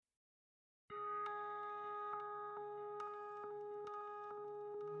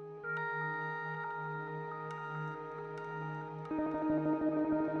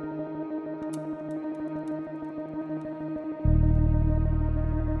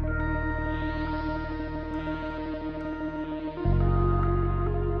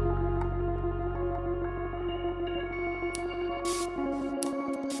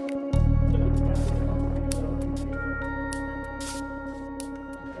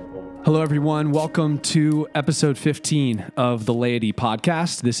Hello, everyone. Welcome to episode 15 of the Laity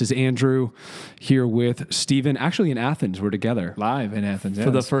Podcast. This is Andrew here with Stephen. Actually, in Athens, we're together live in Athens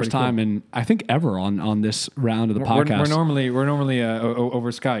for the first time, and I think ever on this round of the podcast. We're normally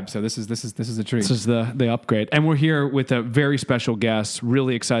over Skype, so this is a treat. This is the upgrade, and we're here with a very special guest.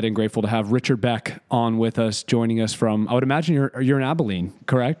 Really excited and grateful to have Richard Beck on with us, joining us from. I would imagine you're in Abilene,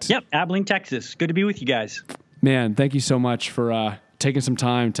 correct? Yep, Abilene, Texas. Good to be with you guys. Man, thank you so much for taking some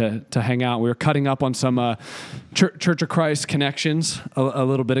time to hang out. We were cutting up on some Church of Christ connections a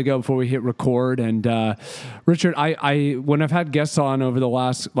little bit ago before we hit record. And Richard, I when I've had guests on over the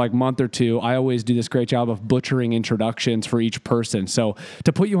last month or two, I always do this great job of butchering introductions for each person. So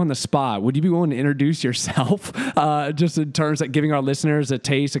to put you on the spot, would you be willing to introduce yourself, just in terms of giving our listeners a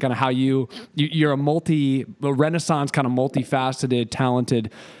taste of kind of how you're a Renaissance kind of multifaceted,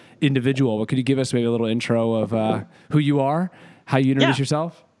 talented individual? But could you give us maybe a little intro of who you are? How you introduce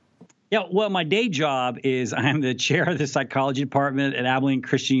yourself? Yeah, well, my day job is I'm the chair of the psychology department at Abilene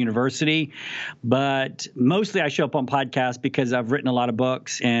Christian University, but mostly I show up on podcasts because I've written a lot of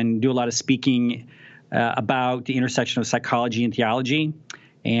books and do a lot of speaking about the intersection of psychology and theology.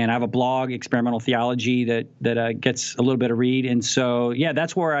 And I have a blog, Experimental Theology, that gets a little bit of read. And so, yeah,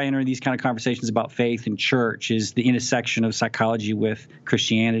 that's where I enter these kind of conversations about faith and church, is the intersection of psychology with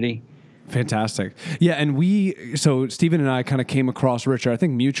Christianity. Fantastic. Yeah, and so Stephen and I kind of came across Richard, I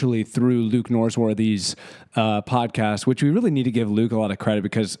think mutually through Luke Norsworthy's podcast, which we really need to give Luke a lot of credit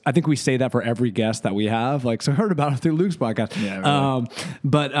because I think we say that for every guest that we have. So I heard about it through Luke's podcast. Yeah,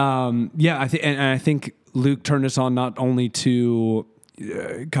 really. I think Luke turned us on not only to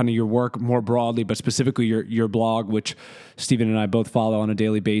kind of your work more broadly, but specifically your blog, which Stephen and I both follow on a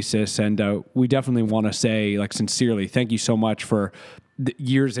daily basis. And we definitely want to say, sincerely, thank you so much for the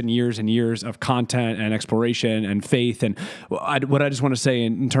years and years and years of content and exploration and faith. And what I just want to say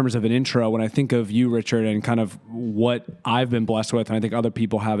in terms of an intro, when I think of you, Richard, and kind of what I've been blessed with, and I think other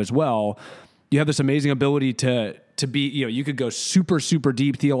people have as well, you have this amazing ability to be, you could go super, super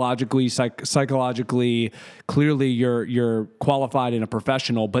deep theologically, psychologically. Clearly you're qualified and a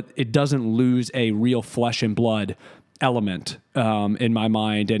professional, but it doesn't lose a real flesh and blood element in my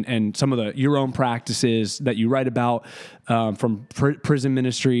mind, and some of your own practices that you write about, from prison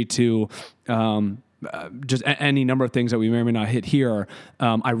ministry to just any number of things that we may or may not hit here.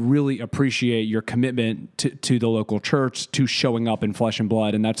 I really appreciate your commitment to the local church, to showing up in flesh and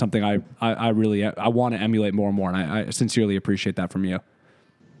blood, and that's something I really want to emulate more and more, and I sincerely appreciate that from you.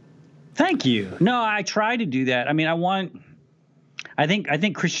 Thank you. No, I try to do that. I mean, I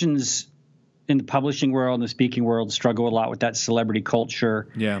think Christians in the publishing world and the speaking world struggle a lot with that celebrity culture.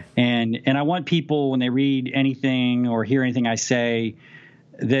 Yeah. And I want people, when they read anything or hear anything I say,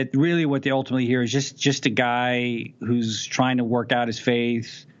 that really what they ultimately hear is just a guy who's trying to work out his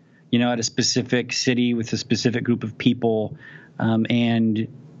faith, at a specific city with a specific group of people, and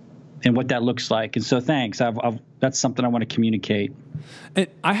what that looks like. And so thanks. That's something I want to communicate. And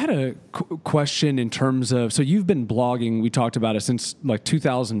I had a question in terms of, so you've been blogging, we talked about it since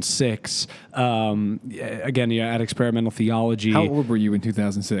 2006. Again, at Experimental Theology. How old were you in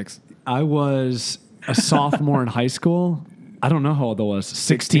 2006? I was a sophomore in high school. I don't know how old I was.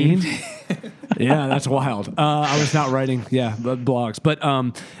 16? Yeah, that's wild. I was not writing, blogs. But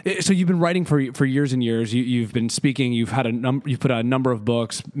so you've been writing for years and years. You've been speaking. You've had you've put out a number of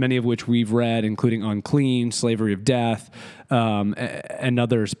books, many of which we've read, including Unclean, Slavery of Death, and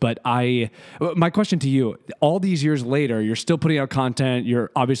others. But my question to you: all these years later, you're still putting out content.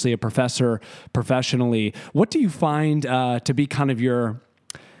 You're obviously a professor professionally. What do you find to be kind of your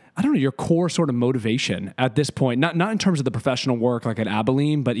core sort of motivation at this point, not in terms of the professional work like at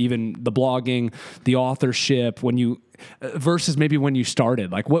Abilene, but even the blogging, the authorship, when you versus maybe when you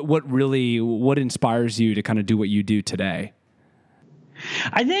started, what inspires you to kind of do what you do today?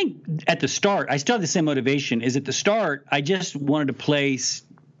 I think at the start, I still have the same motivation. At the start, I just wanted a place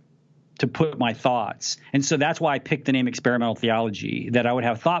to put my thoughts. And so that's why I picked the name Experimental Theology, that I would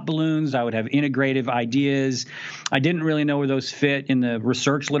have thought balloons, I would have integrative ideas. I didn't really know where those fit in the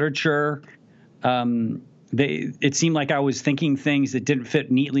research literature. It seemed like I was thinking things that didn't fit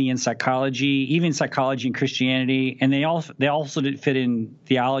neatly in psychology, even psychology and Christianity. And they also didn't fit in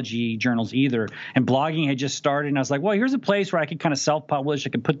theology journals either. And blogging had just started, and I was like, well, here's a place where I could kind of self-publish. I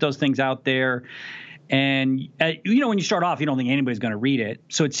could put those things out there. And, when you start off, you don't think anybody's going to read it.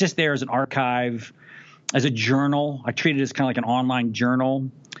 So it's just there as an archive, as a journal. I treat it as kind of like an online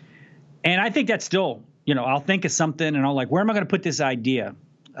journal. And I think that's still, I'll think of something and I'll where am I going to put this idea?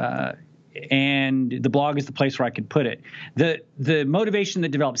 And the blog is the place where I could put it. The motivation that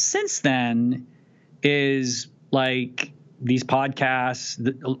developed since then is these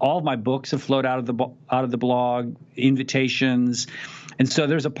podcasts, all of my books have flowed out of the blog, invitations. And so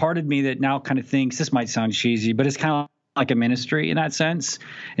there's a part of me that now kind of thinks, this might sound cheesy, but it's kind of like a ministry in that sense.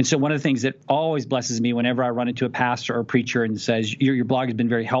 And so one of the things that always blesses me whenever I run into a pastor or a preacher and says, your blog has been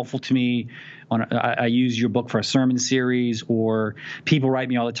very helpful to me. I use your book for a sermon series, or people write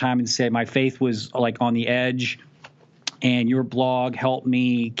me all the time and say, my faith was like on the edge, and your blog helped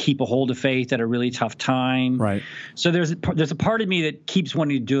me keep a hold of faith at a really tough time. Right. So there's a part of me that keeps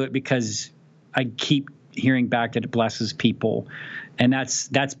wanting to do it because I keep hearing back that it blesses people, and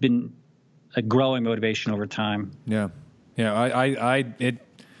that's been a growing motivation over time. Yeah. It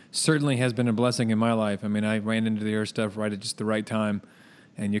certainly has been a blessing in my life. I mean, I ran into the Earth stuff right at just the right time,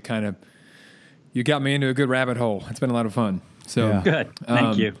 and you got me into a good rabbit hole. It's been a lot of fun. So Yeah. Good.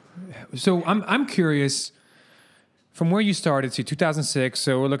 Thank you. So I'm curious, from where you started, 2006,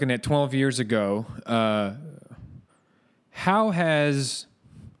 so we're looking at 12 years ago, how has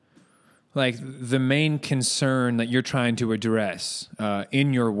like the main concern that you're trying to address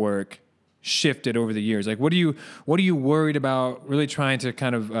in your work shifted over the years? Like, what are you worried about really trying to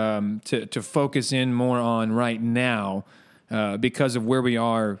kind of to focus in more on right now because of where we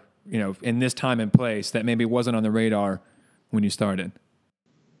are, in this time and place that maybe wasn't on the radar when you started?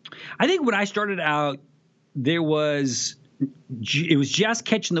 I think when I started out, it was just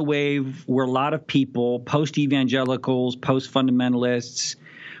catching the wave where a lot of people, post-evangelicals, post-fundamentalists,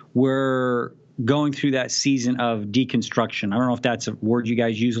 were going through that season of deconstruction. I don't know if that's a word you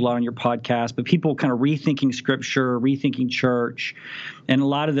guys use a lot on your podcast, but people kind of rethinking scripture, rethinking church, and a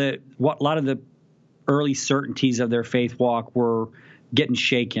lot of the early certainties of their faith walk were getting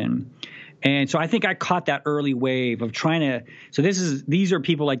shaken. And so I think I caught that early wave of trying to. So these are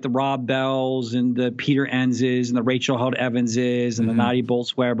people like the Rob Bells and the Peter Enzes and the Rachel Held Evanses and the Nadia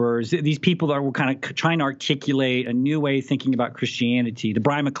Bolz-Webers. These people that were kind of trying to articulate a new way of thinking about Christianity. The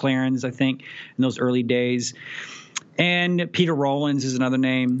Brian McLarens, I think, in those early days. And Peter Rollins is another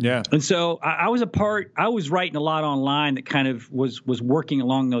name. Yeah. And so I was writing a lot online that kind of was working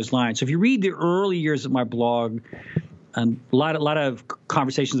along those lines. So if you read the early years of my blog, a lot of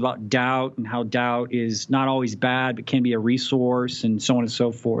conversations about doubt and how doubt is not always bad, but can be a resource, and so on and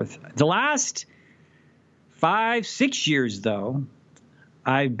so forth. The last 5-6 years, though,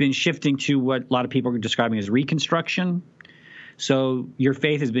 I've been shifting to what a lot of people are describing as reconstruction. So your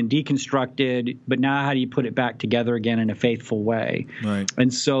faith has been deconstructed, but now how do you put it back together again in a faithful way? Right.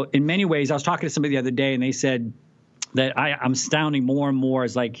 And so in many ways, I was talking to somebody the other day, and they said that I'm sounding more and more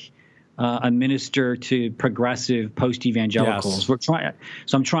as like a minister to progressive post-evangelicals. Yes.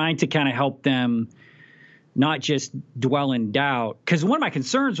 I'm trying to kind of help them not just dwell in doubt. Because one of my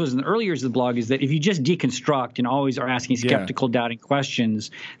concerns was in the early years of the blog is that if you just deconstruct and always are asking skeptical, doubting questions,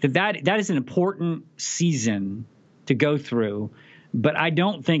 that is an important season to go through. But I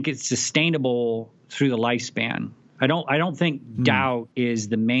don't think it's sustainable through the lifespan. I don't think doubt is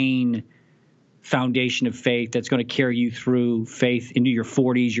the main foundation of faith that's going to carry you through faith into your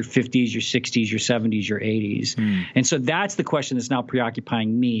 40s, your 50s, your 60s, your 70s, your 80s. And so that's the question that's now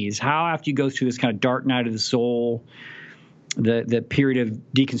preoccupying me, is how after you go through this kind of dark night of the soul, the period of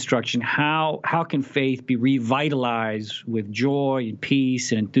deconstruction, how can faith be revitalized with joy and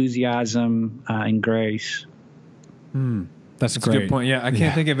peace and enthusiasm and grace? That's a good point. Yeah, I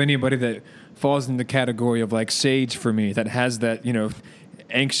can't think of anybody that falls in the category of like Sage for me, that has that,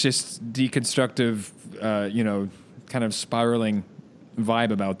 anxious, deconstructive, kind of spiraling vibe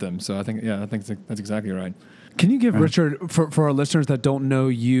about them. So I think that's exactly right. Can you give Richard, for our listeners that don't know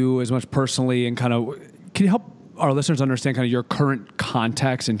you as much personally, and can you help our listeners understand kind of your current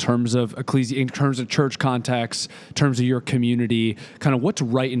context in terms of in terms of church context, in terms of your community, kind of what's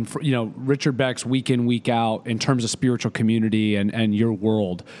right in, Richard Beck's week in, week out in terms of spiritual community and your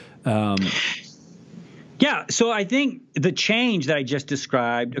world? Yeah, so I think the change that I just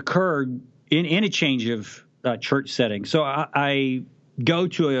described occurred in a change of church setting. So I go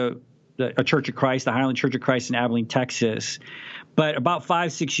to a Church of Christ, the Highland Church of Christ in Abilene, Texas. But about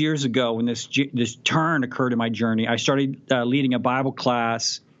 5-6 years ago, when this turn occurred in my journey, I started leading a Bible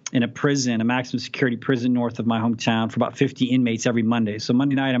class in a prison, a maximum security prison north of my hometown, for about 50 inmates every Monday. So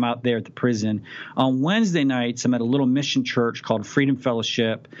Monday night, I'm out there at the prison. On Wednesday nights, I'm at a little mission church called Freedom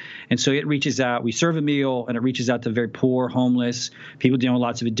Fellowship. And so it reaches out. We serve a meal, and it reaches out to very poor, homeless, people dealing with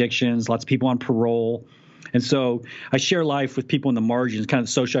lots of addictions, lots of people on parole. And so I share life with people in the margins, kind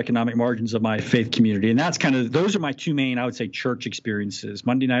of the socioeconomic margins of my faith community. And that's those are my two main, I would say, church experiences,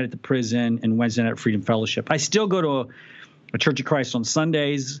 Monday night at the prison and Wednesday night at Freedom Fellowship. I still go to a Church of Christ on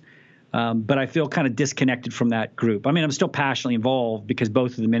Sundays, But I feel kind of disconnected from that group. I mean, I'm still passionately involved because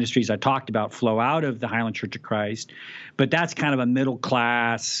both of the ministries I talked about flow out of the Highland Church of Christ. But that's kind of a middle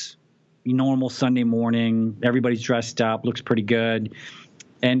class, normal Sunday morning. Everybody's dressed up, looks pretty good.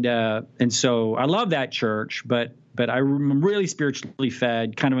 And so I love that church, but I'm really spiritually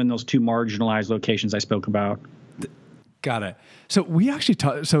fed kind of in those two marginalized locations I spoke about. Got it. So we actually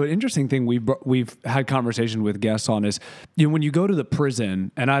so an interesting thing we've had conversation with guests on is, when you go to the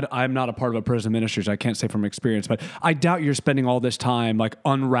prison, and I'm not a part of a prison ministry, so I can't say from experience, but I doubt you're spending all this time like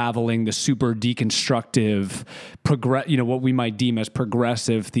unraveling the super deconstructive what we might deem as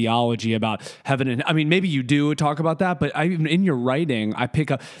progressive theology about heaven. And I mean, maybe you do talk about that, but in your writing, I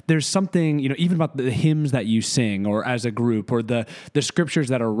pick up, there's something, even about the hymns that you sing or as a group or the scriptures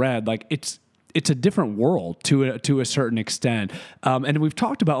that are read, like it's a different world to a certain extent. And we've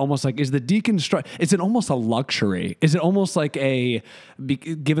talked about almost like, is it almost a luxury? Is it almost like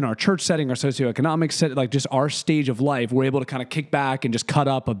given our church setting, our socioeconomic set, like just our stage of life, we're able to kind of kick back and just cut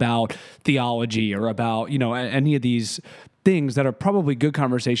up about theology or about, any of these things that are probably good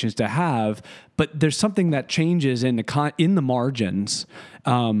conversations to have, but there's something that changes in the margins.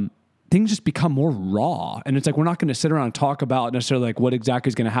 Things just become more raw. And it's like, we're not going to sit around and talk about necessarily like what exactly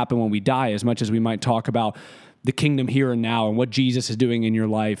is going to happen when we die, as much as we might talk about the kingdom here and now and what Jesus is doing in your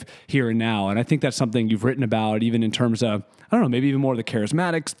life here and now. And I think that's something you've written about, even in terms of, I don't know, maybe even more of the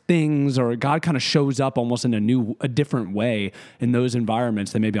charismatic things, or God kind of shows up almost in a different way in those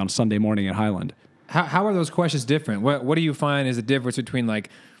environments than maybe on Sunday morning at Highland. How are those questions different? What do you find is the difference between like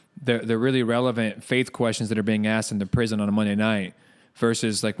the really relevant faith questions that are being asked in the prison on a Monday night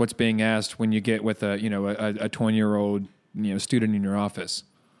versus like what's being asked when you get with a 20-year-old student in your office?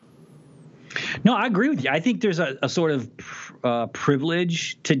 No, I agree with you. I think there's a sort of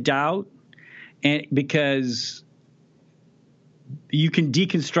privilege to doubt, and because you can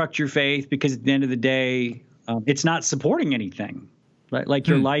deconstruct your faith, because at the end of the day, it's not supporting anything. Right? Like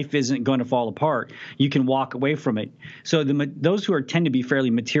your life isn't going to fall apart. You can walk away from it. So those who tend to be fairly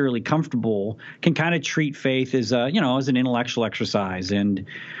materially comfortable can kind of treat faith as as an intellectual exercise.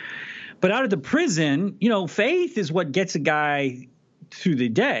 But out of the prison, faith is what gets a guy through the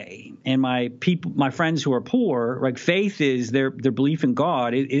day. And my friends who are poor, like, faith is their belief in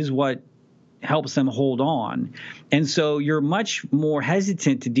God. It is what helps them hold on. And so you're much more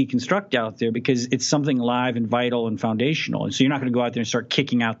hesitant to deconstruct out there because it's something live and vital and foundational. And so you're not going to go out there and start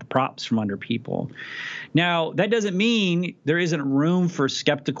kicking out the props from under people. Now, that doesn't mean there isn't room for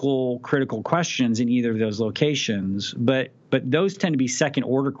skeptical, critical questions in either of those locations, but those tend to be second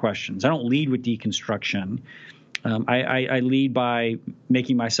order questions. I don't lead with deconstruction. I lead by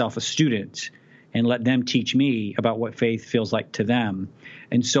making myself a student and let them teach me about what faith feels like to them.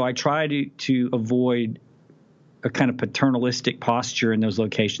 And so I try to avoid a kind of paternalistic posture in those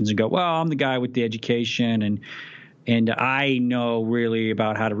locations and go, well, I'm the guy with the education and I know really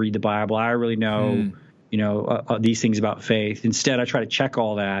about how to read the Bible. I really know, these things about faith. Instead, I try to check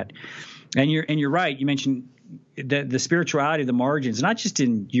all that. And you're right. You mentioned the spirituality of the margins, not just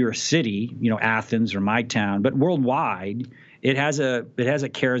in your city, Athens or my town, but worldwide. It has a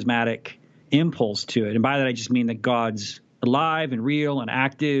charismatic impulse to it. And by that, I just mean that God's alive and real and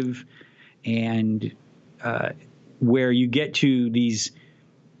active, and where you get to these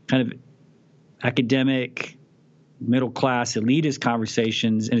kind of academic, middle-class, elitist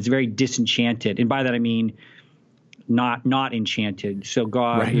conversations, and it's very disenchanted. And by that, I mean not enchanted. So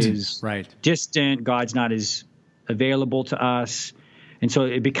God is distant. God's not as available to us. And so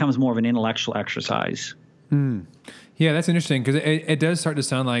it becomes more of an intellectual exercise. Yeah, that's interesting, because it does start to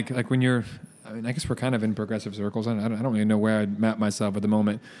sound like when you're, I mean, I guess we're kind of in progressive circles. I don't really know where I'd map myself at the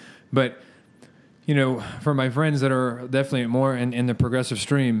moment. But, for my friends that are definitely more in the progressive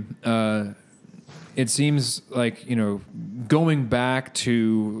stream, it seems like, going back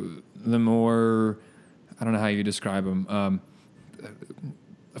to the more, I don't know how you describe them,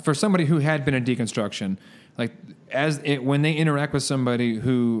 for somebody who had been in deconstruction, like when they interact with somebody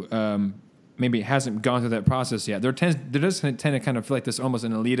who maybe hasn't gone through that process yet, there does tend to kind of feel like this almost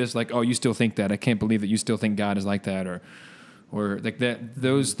an elitist, like, oh, you still think that? I can't believe that you still think God is like that, or like that.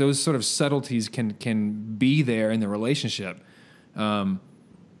 Those sort of subtleties can be there in the relationship,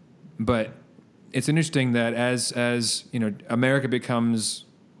 but it's interesting that as America becomes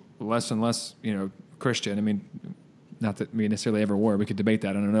less and less Christian. I mean, not that we necessarily ever were. We could debate that.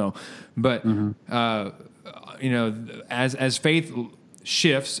 I don't know, but as faith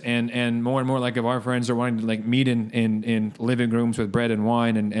shifts and more like if our friends are wanting to like meet in living rooms with bread and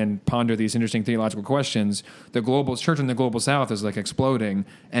wine and ponder these interesting theological questions, the global church in the global South is like exploding,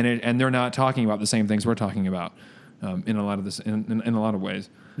 and they're not talking about the same things we're talking about in a lot of this in a lot of ways.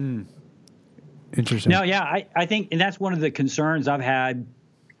 Interesting. No, yeah, I think, and that's one of the concerns I've had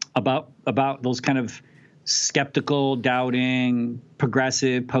about those kind of skeptical, doubting,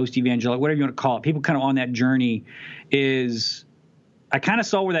 progressive, post-evangelical, whatever you want to call it, people kind of on that journey, is I kind of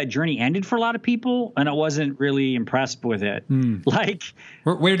saw where that journey ended for a lot of people, and I wasn't really impressed with it. Like,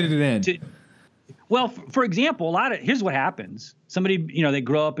 where did it end? Well, for example, here's what happens. Somebody, they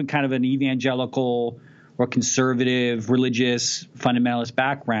grow up in kind of an evangelical or conservative, religious, fundamentalist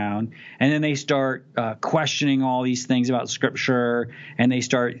background, and then they start questioning all these things about Scripture, and they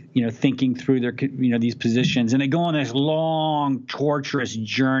start, thinking through their, these positions, and they go on this long, torturous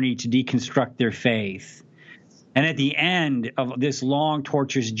journey to deconstruct their faith. And at the end of this long,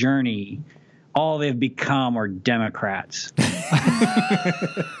 torturous journey, all they've become are Democrats.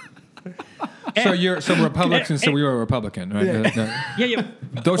 So we're Republicans, so we were a Republican, right? Yeah.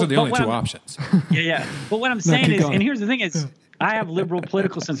 Those are the only two options. Yeah. But what I'm saying is, and here's the thing is, I have liberal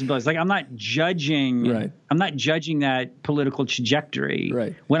political sensibilities. Like, I'm not judging. Right. I'm not judging that political trajectory.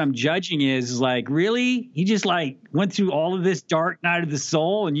 Right. What I'm judging is like, really, you just like went through all of this dark night of the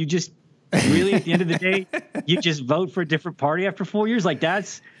soul, and you just really, at the end of the day, you just vote for a different party after 4 years. Like,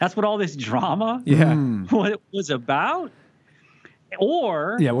 that's what all this drama, what it was about.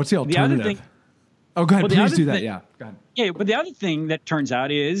 Or what's the alternative? other thing, go ahead. Please do that. Thing, Yeah. Go ahead. Yeah, but the other thing that turns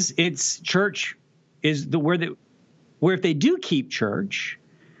out is it's church is where if they do keep church,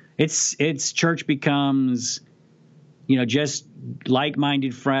 it's church becomes, just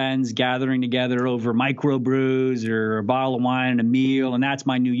like-minded friends gathering together over microbrews or a bottle of wine and a meal, and that's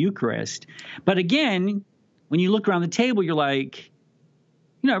my new Eucharist. But again, when you look around the table, you're like,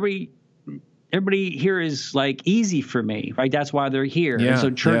 everybody here is like easy for me, right? That's why they're here. Yeah, and so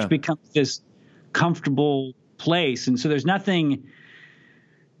church becomes this comfortable place. And so there's nothing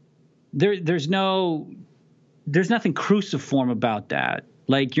cruciform about that.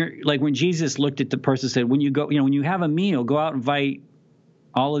 Like when Jesus looked at the person and said, when you have a meal, go out and invite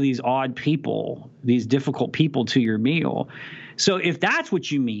all of these odd people, these difficult people to your meal. So if that's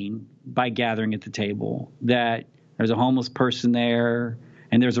what you mean by gathering at the table, that there's a homeless person there,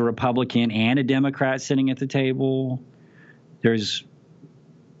 and there's a Republican and a Democrat sitting at the table, there's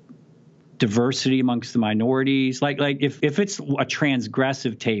diversity amongst the minorities. Like if it's a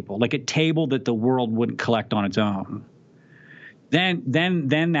transgressive table, like a table that the world wouldn't collect on its own, then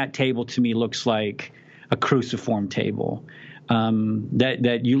that table to me looks like a cruciform table.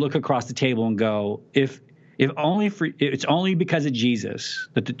 That you look across the table and go, if it's only because of Jesus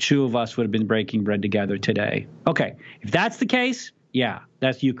that the two of us would have been breaking bread together today. Okay, if that's the case, yeah,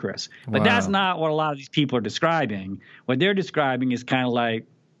 that's Eucharist. But that's not what a lot of these people are describing. What they're describing is kind of like,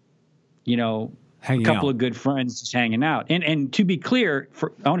 hanging a couple out. of good friends just hanging out. And to be clear,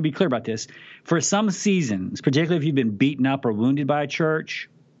 I want to be clear about this. For some seasons, particularly if you've been beaten up or wounded by a church,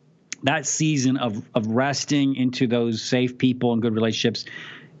 that season of resting into those safe people and good relationships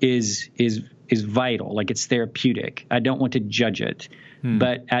is vital. Like, it's therapeutic. I don't want to judge it.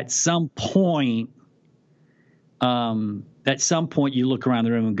 But at some point, you look around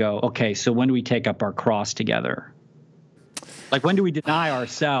the room and go, okay, so when do we take up our cross together? Like, when do we deny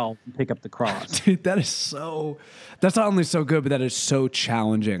ourselves and pick up the cross? Dude, that's not only so good, but that is so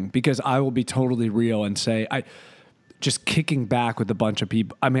challenging, because I will be totally real and say, just kicking back with a bunch of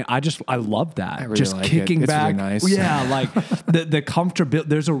people. I mean, I love that. I really just like kicking it. It's back. really nice. Yeah. Like the comfortability,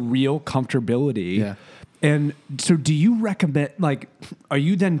 there's a real comfortability. Yeah. And so do you recommend, like, are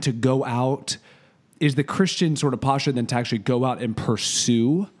you then to go out, is the Christian sort of posture then to actually go out and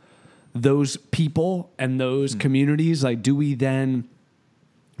pursue those people and those communities? Like, do we then,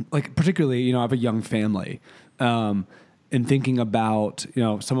 like, particularly, I have a young family, and thinking about,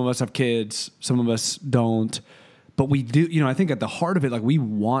 some of us have kids, some of us don't, but we do, I think at the heart of it, like, we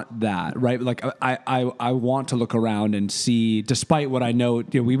want that, right? Like, I want to look around and see, despite what I know,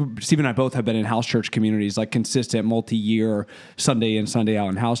 Steve and I both have been in house church communities, like consistent multi-year Sunday in, Sunday out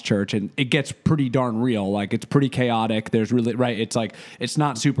in house church. And it gets pretty darn real. Like, it's pretty chaotic. There's really, right. It's like, it's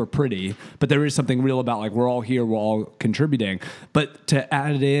not super pretty, but there is something real about, like, we're all here, we're all contributing. But to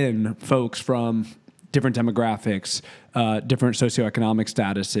add in folks from different demographics, different socioeconomic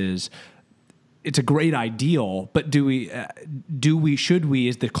statuses, it's a great ideal, but should we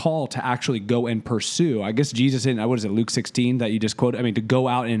is the call to actually go and pursue? I guess Jesus in, what is it, Luke 16 that you just quoted? I mean, to go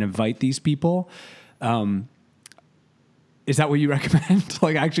out and invite these people. Is that what you recommend?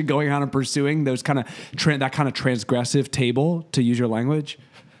 Like, actually going out and pursuing those kind of that kind of transgressive table, to use your language?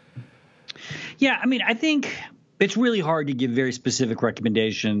 Yeah, I mean, I think it's really hard to give very specific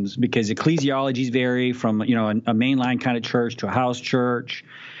recommendations, because ecclesiologies vary from, a mainline kind of church to a house church.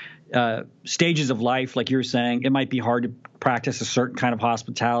 stages of life, like you're saying, it might be hard to practice a certain kind of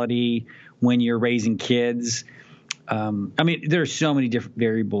hospitality when you're raising kids. I mean, there are so many different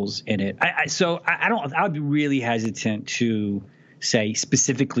variables in it. I would be really hesitant to say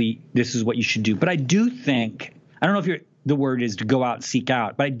specifically this is what you should do. But I do think, I don't know if the word is to go out and seek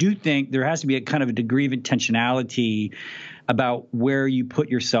out, but I do think there has to be a kind of a degree of intentionality about where you put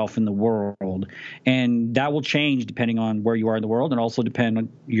yourself in the world. And that will change depending on where you are in the world and also depend on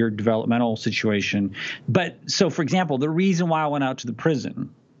your developmental situation. But so, for example, the reason why I went out to the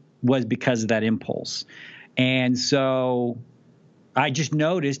prison was because of that impulse. And so I just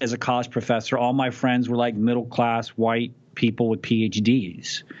noticed as a college professor, all my friends were like middle-class white people with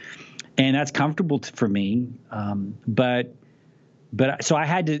PhDs. And that's comfortable for me. But so I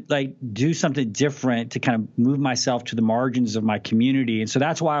had to like do something different to kind of move myself to the margins of my community. And so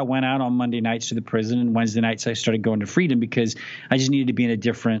that's why I went out on Monday nights to the prison, and Wednesday nights I started going to Freedom, because I just needed to be in a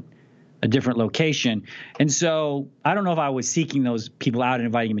different location. And so I don't know if I was seeking those people out and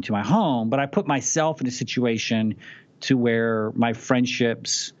inviting them into my home, but I put myself in a situation to where my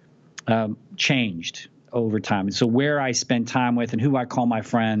friendships changed over time. And so where I spend time with and who I call my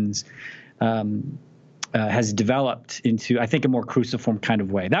friends has developed into, I think, a more cruciform kind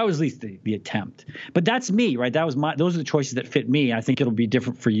of way. That was at least the attempt. But that's me, right? Those are the choices that fit me. I think it'll be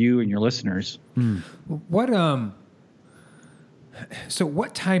different for you and your listeners. So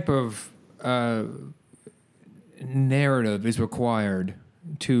what type of narrative is required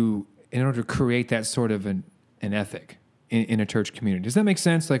in order to create that sort of an ethic in a church community? Does that make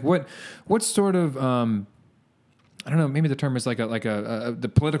sense? Like what sort of I don't know, maybe the term is like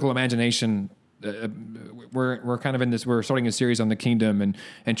the political imagination. We're kind of in this. We're starting a series on the kingdom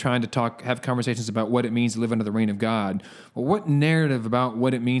and trying to have conversations about what it means to live under the reign of God. Well, what narrative about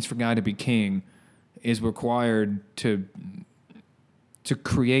what it means for God to be king is required to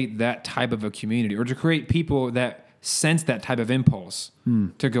create that type of a community, or to create people that sense that type of impulse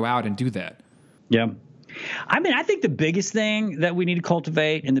to go out and do that? Yeah. I mean, I think the biggest thing that we need to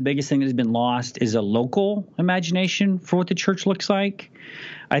cultivate, and the biggest thing that has been lost, is a local imagination for what the church looks like.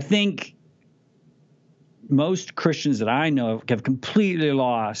 I think most Christians that I know have completely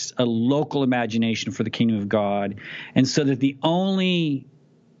lost a local imagination for the kingdom of God. And so that the only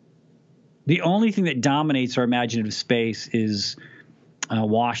thing that dominates our imaginative space is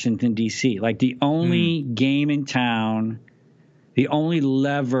Washington, D.C. Like the only game in town, the only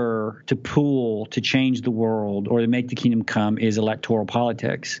lever to pull to change the world or to make the kingdom come is electoral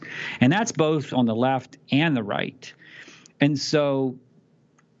politics. And that's both on the left and the right. And so,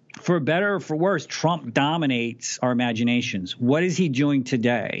 for better or for worse, Trump dominates our imaginations. What is he doing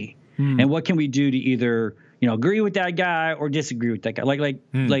today? And what can we do to either, agree with that guy or disagree with that guy? Like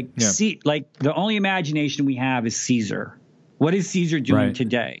the only imagination we have is Caesar. What is Caesar doing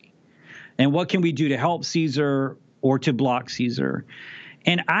today? And what can we do to help Caesar or to block Caesar?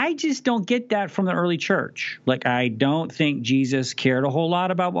 And I just don't get that from the early church. Like, I don't think Jesus cared a whole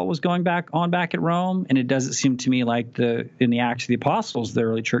lot about what was going back at Rome. And it doesn't seem to me like in the Acts of the Apostles, the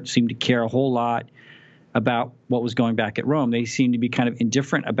early church seemed to care a whole lot about what was going back at Rome. They seemed to be kind of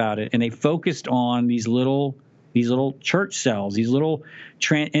indifferent about it. And they focused on these little church cells, these little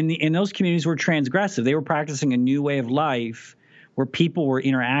and those communities were transgressive. They were practicing a new way of life where people were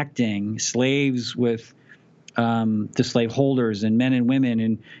interacting, slaves with the slaveholders, and men and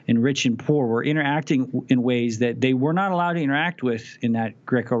women, and rich and poor were interacting in ways that they were not allowed to interact with in that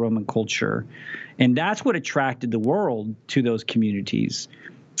Greco-Roman culture. And that's what attracted the world to those communities,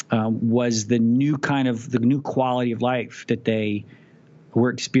 was the new quality of life that they were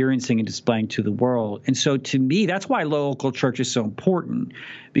experiencing and displaying to the world. And so to me, that's why local church is so important,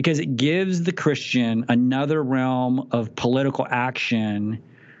 because it gives the Christian another realm of political action.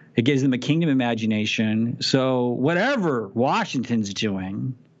 It gives them a kingdom imagination. So whatever Washington's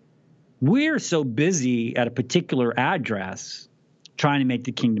doing, we're so busy at a particular address trying to make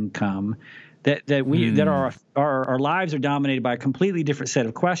the kingdom come that our lives are dominated by a completely different set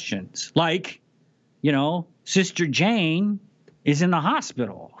of questions. Like, Sister Jane is in the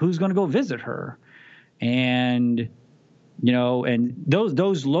hospital. Who's going to go visit her? And and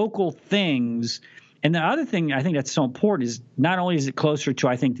those local things. And the other thing I think that's so important is not only is it closer to,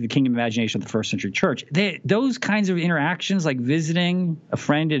 I think, the kingdom imagination of the first century church, those kinds of interactions, like visiting a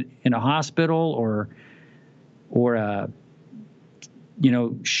friend in a hospital or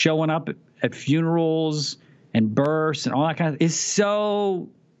showing up at funerals and births and all that kind of, is so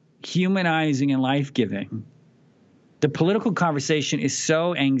humanizing and life-giving. The political conversation is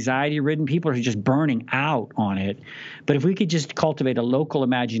so anxiety-ridden. People are just burning out on it. But if we could just cultivate a local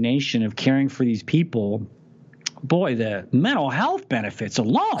imagination of caring for these people boy, the mental health benefits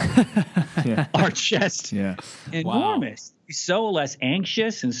alone are just enormous. Wow. So less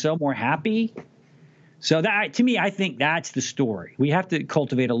anxious and so more happy. So that, to me, I think that's the story. We have to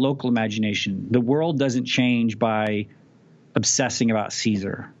cultivate a local imagination. The world doesn't change by obsessing about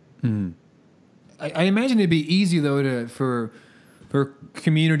Caesar. Mm. I imagine it'd be easy though for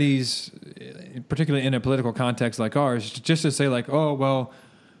communities, particularly in a political context like ours, just to say like, oh well,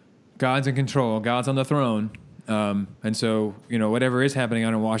 God's in control, God's on the throne, and so whatever is happening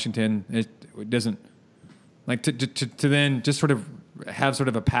out in Washington, it doesn't like to then just sort of have sort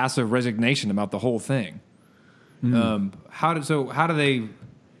of a passive resignation about the whole thing. Mm.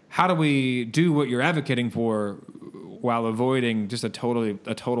 How do we do what you're advocating for while avoiding just a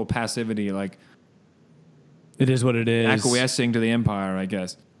total passivity, like it is what it is, acquiescing to the empire, I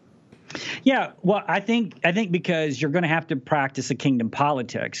guess? Yeah, well, I think because you're going to have to practice a kingdom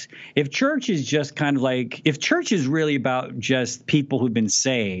politics. If church is just kind of like, if church is really about just people who've been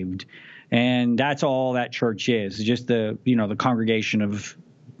saved, and that's all that church is, just the congregation of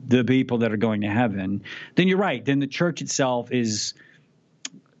the people that are going to heaven, then you're right. Then the church itself is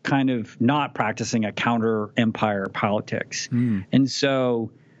kind of not practicing a counter-empire politics. Mm. And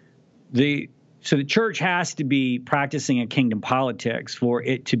so the church has to be practicing a kingdom politics for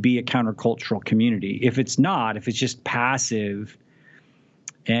it to be a countercultural community. If it's not, if it's just passive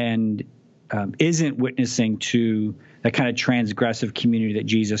and isn't witnessing to that kind of transgressive community that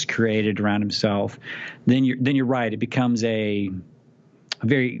Jesus created around himself, then you're right. It becomes a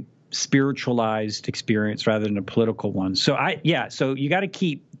very spiritualized experience rather than a political one. So you got to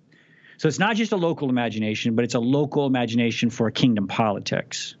keep. So it's not just a local imagination, but it's a local imagination for a kingdom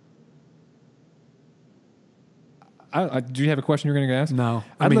politics. Do you have a question you're going to ask? No,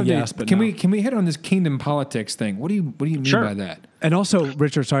 but can we hit on this kingdom politics thing? What do you mean by that? And also,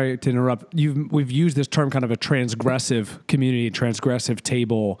 Richard, sorry to interrupt. We've used this term, kind of a transgressive community, transgressive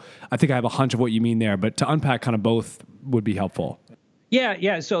table. I think I have a hunch of what you mean there, but to unpack kind of both would be helpful.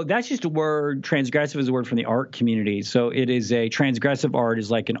 Yeah. So that's just a word. Transgressive is a word from the art community. So it is a transgressive art is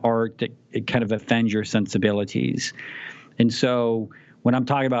like an art that it kind of offends your sensibilities. And so when I'm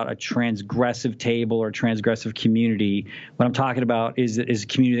talking about a transgressive table or a transgressive community, what I'm talking about is a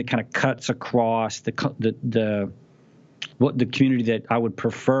community that kind of cuts across the community that I would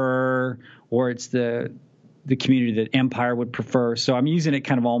prefer, or it's the community that empire would prefer. So I'm using it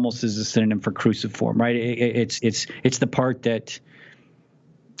kind of almost as a synonym for cruciform, right? It's the part that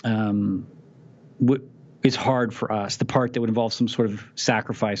is hard for us, the part that would involve some sort of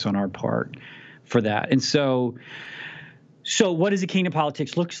sacrifice on our part for that. And so what does the kingdom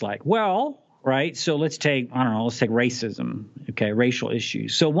politics looks like? Well, right. So let's take racism. Okay. Racial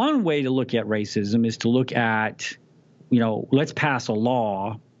issues. So one way to look at racism is to look at, let's pass a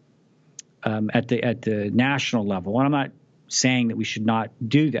law at the national level. And I'm not saying that we should not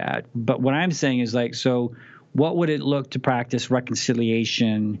do that, but what I'm saying is so what would it look to practice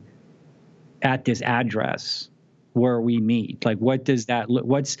reconciliation at this address where we meet? Like, what does that look?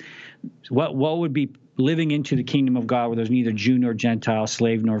 What would be living into the kingdom of God where there's neither Jew nor Gentile,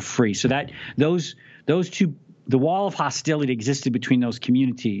 slave nor free? So that those two, the wall of hostility existed between those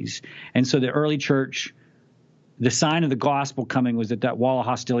communities. And so the early church, the sign of the gospel coming was that wall of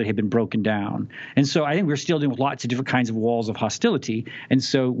hostility had been broken down. And so I think we're still dealing with lots of different kinds of walls of hostility. And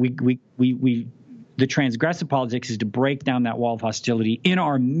so the transgressive politics is to break down that wall of hostility in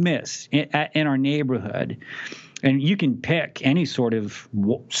our midst, in our neighborhood. And you can pick any sort of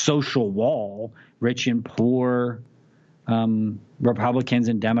social wall, rich and poor, Republicans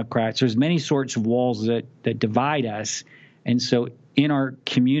and Democrats. There's many sorts of walls that divide us. And so in our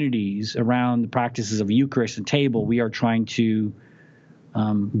communities around the practices of Eucharist and table, we are trying to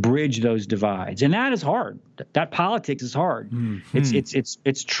bridge those divides. And that is hard. That politics is hard. Mm-hmm.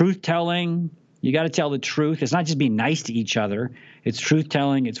 It's truth-telling. You got to tell the truth. It's not just being nice to each other. It's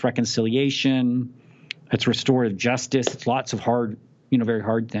truth-telling. It's reconciliation. It's restorative justice. It's lots of hard, very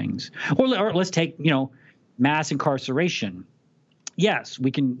hard things. Or let's take, mass incarceration. Yes,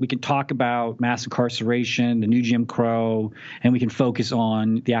 we can talk about mass incarceration, the new Jim Crow, and we can focus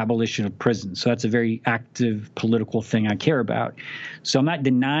on the abolition of prisons. So that's a very active political thing I care about. So I'm not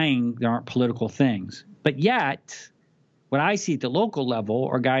denying there aren't political things. But yet, what I see at the local level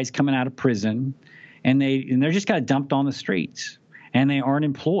are guys coming out of prison, and they're just kind of dumped on the streets, and they aren't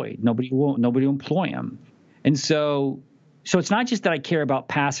employed. Nobody will employ them. And so it's not just that I care about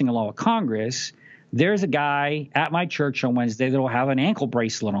passing a law of Congress. There's a guy at my church on Wednesday that will have an ankle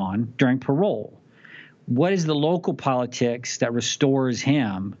bracelet on during parole. What is the local politics that restores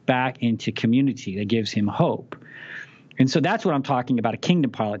him back into community, that gives him hope? And so that's what I'm talking about, a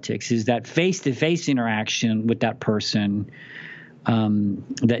kingdom politics, is that face-to-face interaction with that person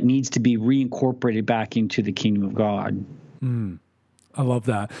that needs to be reincorporated back into the kingdom of God. I love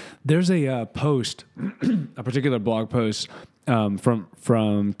that. There's a post, a particular blog post from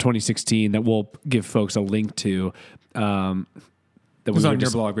 2016 that we'll give folks a link to. It was on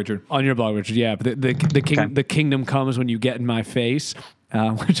your blog, Richard. On your blog, Richard. Yeah, but the kingdom comes when you get in my face,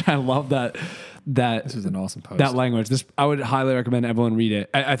 which I love that. This is an awesome post. That language. I would highly recommend everyone read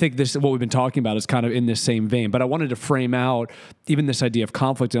it. I think what we've been talking about is kind of in this same vein. But I wanted to frame out even this idea of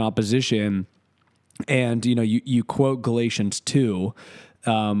conflict and opposition. And you quote Galatians 2,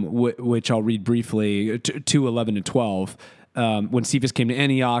 which I'll read briefly, 2:11 to 12. When Cephas came to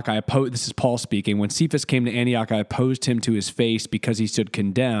Antioch, this is Paul speaking. When Cephas came to Antioch, I opposed him to his face because he stood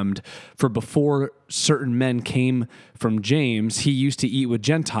condemned. For before certain men came from James, he used to eat with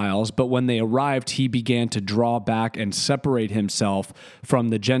Gentiles, but when they arrived, he began to draw back and separate himself from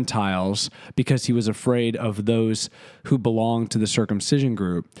the Gentiles because he was afraid of those who belonged to the circumcision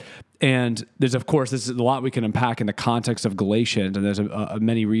group. And there's, of course, this is a lot we can unpack in the context of Galatians, and there's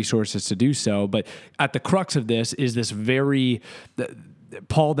many resources to do so. But at the crux of this is this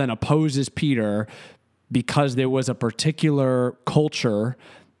Paul then opposes Peter because there was a particular culture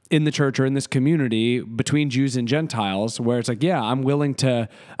in the church or in this community between Jews and Gentiles where it's like, yeah, I'm willing to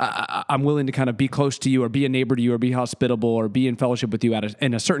kind of be close to you or be a neighbor to you or be hospitable or be in fellowship with you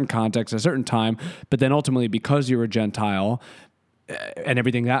in a certain context, a certain time. But then ultimately, because you're a Gentile and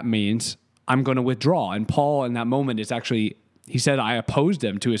everything that means, I'm going to withdraw. And Paul in that moment is actually, he said, I opposed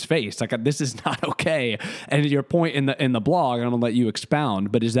him to his face. Like, this is not okay. And your point in the blog, and I'm going to let you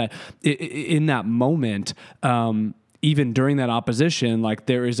expound, but is that in that moment, even during that opposition, like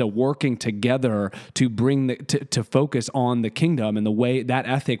there is a working together to bring to focus on the kingdom and the way that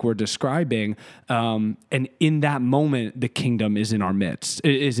ethic we're describing. And in that moment, the kingdom is in our midst,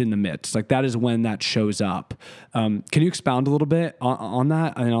 is in the midst. Like that is when that shows up. Can you expound a little bit on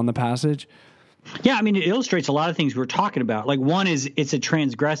that and on the passage? Yeah, I mean, it illustrates a lot of things we're talking about. Like one is it's a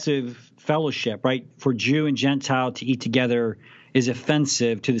transgressive fellowship, right? For Jew and Gentile to eat together is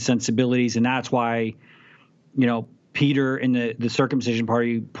offensive to the sensibilities. And that's why, Peter and the circumcision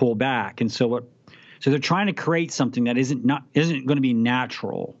party pull back. And so they're trying to create something that isn't going to be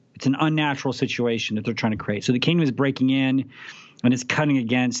natural. It's an unnatural situation that they're trying to create. So the kingdom is breaking in and it's cutting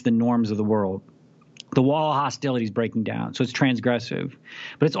against the norms of the world. The wall of hostility is breaking down. So it's transgressive,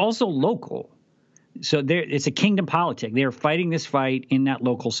 but it's also local. So it's a kingdom politic. They're fighting this fight in that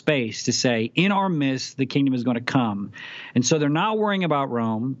local space to say, in our midst, the kingdom is going to come. And so they're not worrying about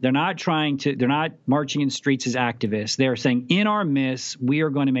Rome. They're not marching in streets as activists. They're saying, in our midst, we are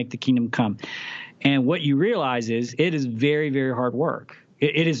going to make the kingdom come. And what you realize is it is very, very hard work.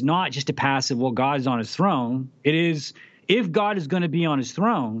 It is not just a passive, well, God is on his throne. It is, if God is going to be on his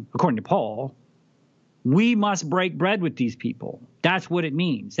throne, according to Paul, we must break bread with these people. That's what it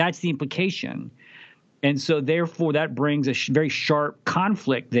means. That's the implication. And so, therefore, that brings a very sharp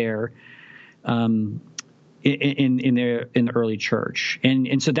conflict there in the early church.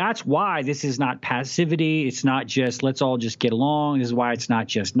 And so that's why this is not passivity. It's not just let's all just get along. This is why it's not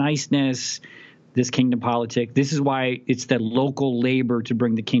just niceness, this kingdom politic. This is why it's the local labor to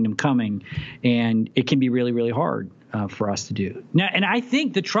bring the kingdom coming. And it can be really, really hard for us to do. Now, and I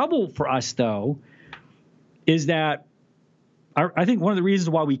think the trouble for us, though, is that I think one of the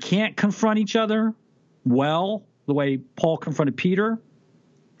reasons why we can't confront each other well, the way Paul confronted Peter,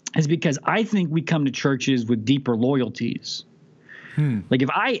 is because I think we come to churches with deeper loyalties. Like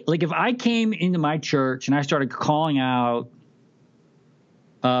if I came into my church and I started calling out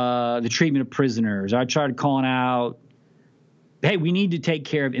the treatment of prisoners, I started calling out, hey, we need to take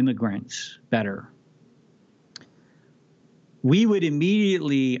care of immigrants better. We would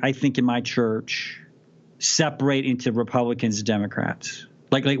immediately, I think, in my church, separate into Republicans and Democrats.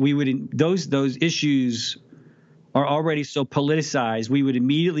 Like we would, those issues are already so politicized, we would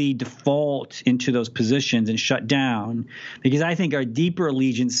immediately default into those positions and shut down, because I think our deeper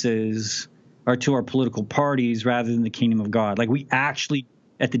allegiances are to our political parties rather than the kingdom of God. Like we actually,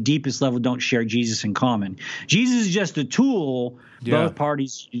 at the deepest level, don't share Jesus in common. Jesus is just a tool both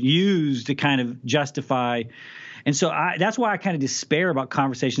parties use to kind of justify. And so that's why I kind of despair about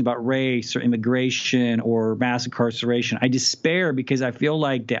conversations about race or immigration or mass incarceration. I despair because I feel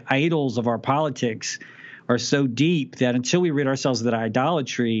like the idols of our politics are so deep that until we rid ourselves of that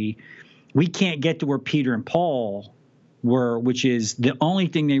idolatry, we can't get to where Peter and Paul were, which is the only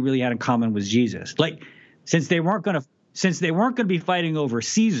thing they really had in common was Jesus. Like, since they weren't going to be fighting over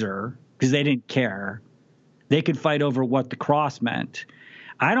Caesar because they didn't care, they could fight over what the cross meant.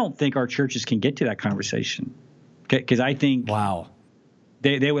 I don't think our churches can get to that conversation. Because I think Wow.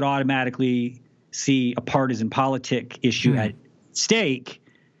 they would automatically see a partisan politic issue at stake.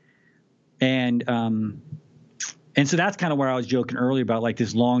 And so that's kind of where I was joking earlier about like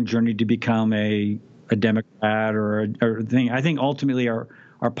this long journey to become a Democrat or a thing. I think ultimately our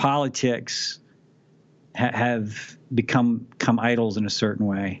politics have become idols in a certain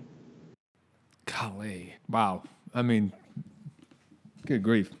way. Golly. Wow. I mean, good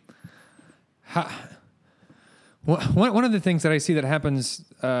grief. One of the things that I see that happens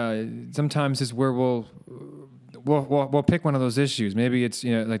sometimes is where we'll pick one of those issues. Maybe it's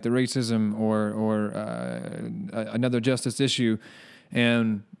like the racism or another justice issue,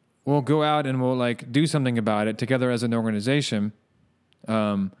 and we'll go out and we'll like do something about it together as an organization.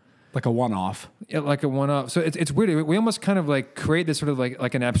 Like a one-off. Yeah, like a one-off. So it's weird. We almost kind of like create this sort of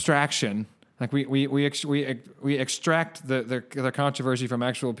like an abstraction. Like we extract the controversy from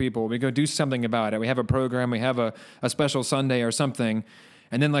actual people. We go do something about it. We have a program. We have a special Sunday or something,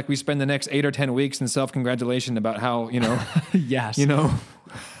 and then like we spend the next 8 or 10 weeks in self-congratulation about how yes,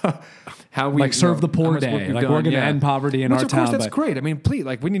 how we like serve the poor day. Like we're going to end poverty in our town. Of course, that's great. I mean, please,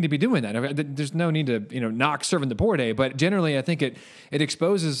 like we need to be doing that. There's no need to knock serving the poor day, but generally, I think it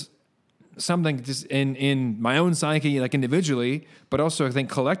exposes something just in my own psyche, like individually, but also I think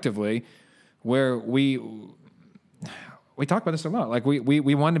collectively, where we talk about this a lot. Like we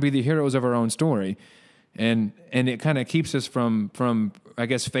want to be the heroes of our own story, and it kind of keeps us from I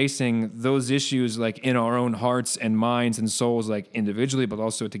guess facing those issues like in our own hearts and minds and souls, like individually, but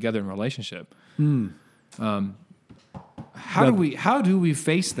also together in relationship. How do we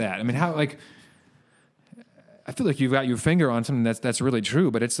face that? I mean, how like. I feel like you've got your finger on something that's really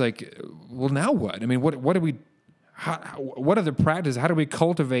true, but it's like, well, now what? I mean, what do we? What are the practices? How do we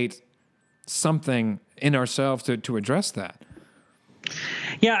cultivate something in ourselves to address that?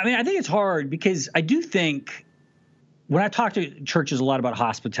 Yeah, I mean, I think it's hard because I do think when I talk to churches a lot about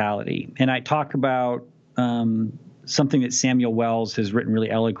hospitality, and I talk about something that Samuel Wells has written really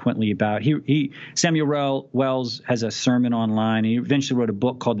eloquently about. Samuel Wells has a sermon online. He eventually wrote a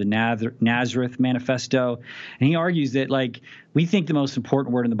book called the Nazareth Manifesto, and he argues that like we think the most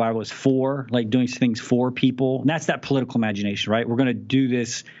important word in the Bible is for, like doing things for people, and that's that political imagination, right? We're going to do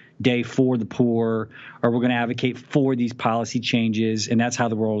this day for the poor, or we're going to advocate for these policy changes, and that's how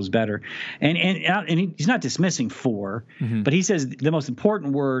the world is better. And he's not dismissing for, but he says the most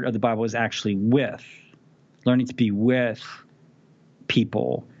important word of the Bible is actually with. Learning to be with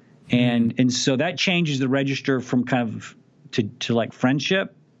people. And so that changes the register from kind of to like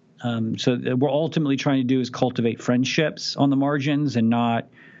friendship. So what we're ultimately trying to do is cultivate friendships on the margins and not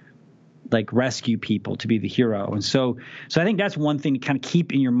like rescue people to be the hero. And so I think that's one thing to kind of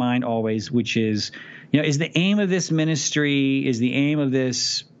keep in your mind always, which is, is the aim of this ministry, is the aim of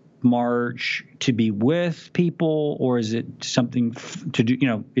this march to be with people, or is it something to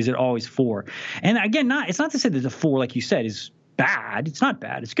do, is it always for? And again, it's not to say that the for, like you said, is bad. It's not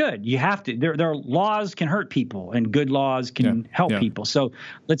bad. It's good. You have to, there are laws can hurt people and good laws can help people. So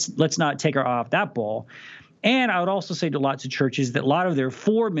let's not take our eye off that ball. And I would also say to lots of churches that a lot of their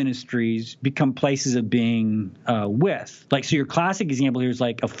for ministries become places of being with. Like, so your classic example here is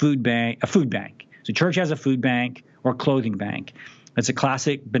like a food bank. So church has a food bank or a clothing bank. That's a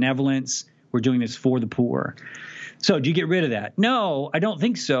classic benevolence. We're doing this for the poor. So do you get rid of that? No, I don't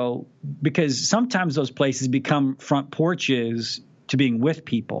think so, because sometimes those places become front porches to being with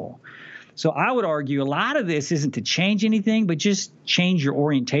people. So I would argue a lot of this isn't to change anything, but just change your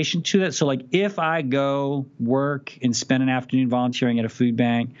orientation to it. So like if I go work and spend an afternoon volunteering at a food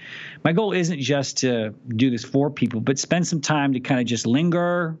bank, my goal isn't just to do this for people, but spend some time to kind of just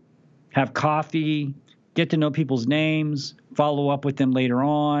linger, have coffee, get to know people's names, follow up with them later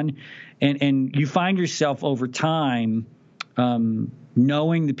on. And you find yourself over time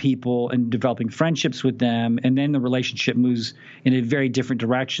knowing the people and developing friendships with them. And then the relationship moves in a very different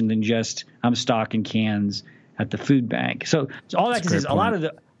direction than just I'm stocking cans at the food bank. So all that is a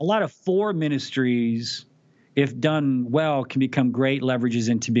lot of for ministries, if done well, can become great leverages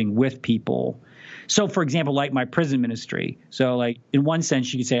into being with people. So, for example, like my prison ministry. So, like in one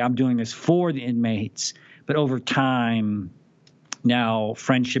sense, you could say I'm doing this for the inmates, but over time, now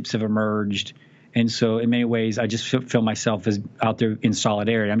friendships have emerged, and so in many ways, I just feel myself as out there in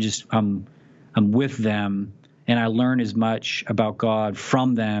solidarity. I'm with them, and I learn as much about God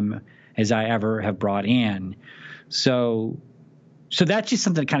from them as I ever have brought in. So that's just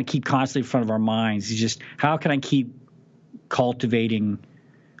something to kind of keep constantly in front of our minds. Is just how can I keep cultivating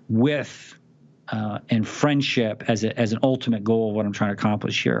with and friendship as an ultimate goal of what I'm trying to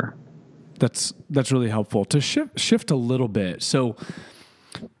accomplish here. That's really helpful. To shift a little bit. So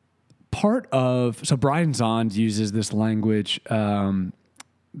So Brian Zahnd uses this language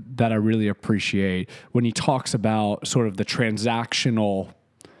that I really appreciate when he talks about sort of the transactional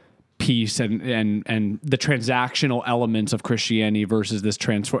piece and the transactional elements of Christianity versus this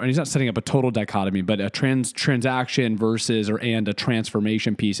transfer. And he's not setting up a total dichotomy, but a transaction versus and a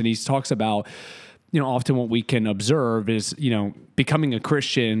transformation piece. And he talks about, often what we can observe is, becoming a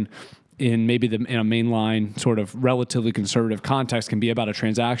Christian in maybe in a mainline sort of relatively conservative context can be about a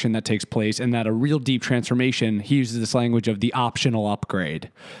transaction that takes place, and that a real deep transformation, he uses this language of the optional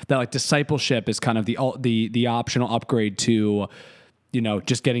upgrade, that like discipleship is kind of the optional upgrade to,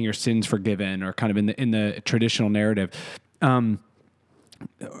 just getting your sins forgiven, or kind of in the traditional narrative. For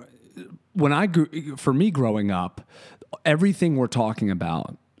me growing up, everything we're talking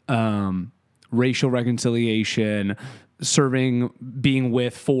about, racial reconciliation, serving, being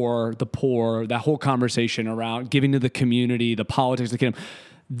with, for the poor, that whole conversation around giving to the community, the politics of the kingdom,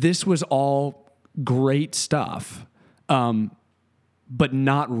 this was all great stuff. But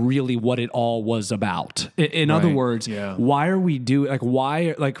not really what it all was about. In other words, why are we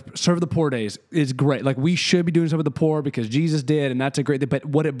Serve the Poor Days is great. Like, we should be doing Serve the Poor because Jesus did, and that's a great thing. But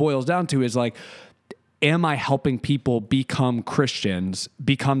what it boils down to is like, am I helping people become Christians,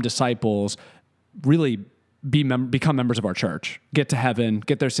 become disciples, really become members of our church, get to heaven,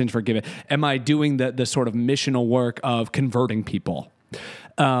 get their sins forgiven? Am I doing the sort of missional work of converting people?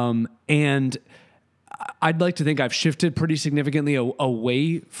 And I'd like to think I've shifted pretty significantly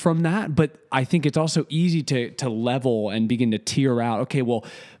away from that, but I think it's also easy to level and begin to tier out. Okay, well,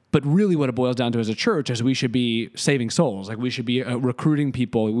 but really what it boils down to as a church is we should be saving souls. Like, we should be recruiting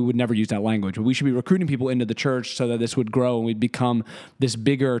people. We would never use that language, but we should be recruiting people into the church so that this would grow and we'd become this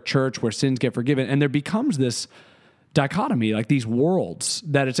bigger church where sins get forgiven. And there becomes this dichotomy, like these worlds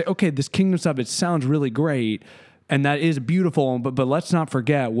that it's like, okay, this kingdom stuff, it sounds really great, and that is beautiful, but let's not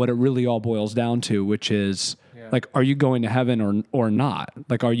forget what it really all boils down to, which is like, are you going to heaven or not?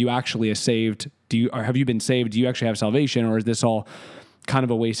 Like, are you actually saved? Have you been saved? Do you actually have salvation, or is this all kind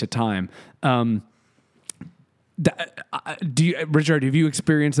of a waste of time? Richard, have you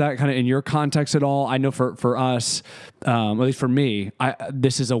experienced that kind of in your context at all? I know for us, at least for me,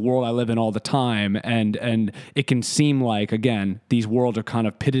 this is a world I live in all the time, and it can seem like, again, these worlds are kind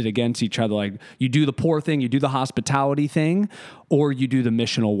of pitted against each other. Like, you do the poor thing, you do the hospitality thing, or you do the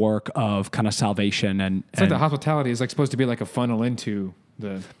missional work of kind of salvation. And it's like the hospitality is like supposed to be like a funnel into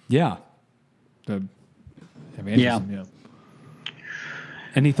the evangelism. Yeah.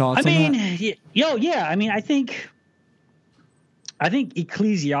 Any thoughts on that? I mean, I think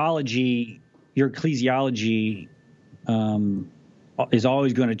ecclesiology, your ecclesiology, is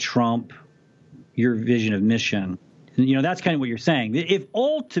always going to trump your vision of mission. And, that's kind of what you're saying. If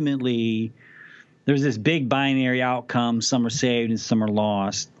ultimately there's this big binary outcome, some are saved and some are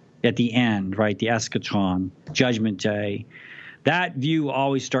lost at the end, right? The eschaton, judgment day. That view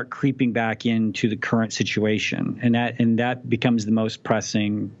always start creeping back into the current situation, and that becomes the most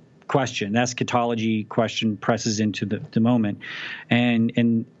pressing question. The eschatology question presses into the moment,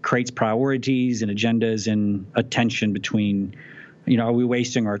 and creates priorities and agendas and a tension between, are we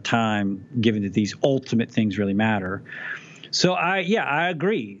wasting our time given that these ultimate things really matter? So I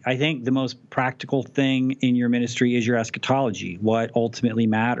agree. I think the most practical thing in your ministry is your eschatology, what ultimately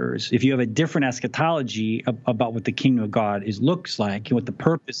matters. If you have a different eschatology about what the kingdom of God looks like, and what the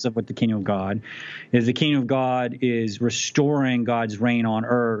purpose of what the kingdom of God is restoring God's reign on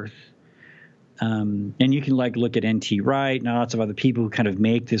earth. And you can look at N.T. Wright and lots of other people who kind of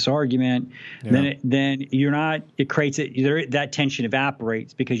make this argument. Yeah. Then you're not. It creates that tension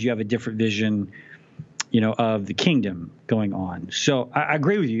evaporates because you have a different vision, of the kingdom going on. So I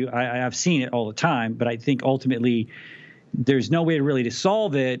agree with you. I've seen it all the time, but I think ultimately there's no way to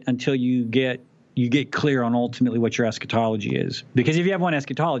solve it until you get clear on ultimately what your eschatology is. Because if you have one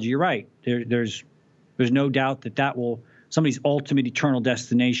eschatology, you're right. There's no doubt that somebody's ultimate eternal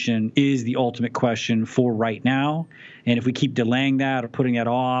destination is the ultimate question for right now. And if we keep delaying that or putting that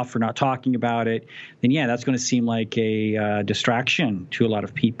off or not talking about it, then that's going to seem like a distraction to a lot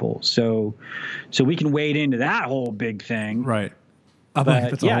of people. So we can wade into that whole big thing. Right.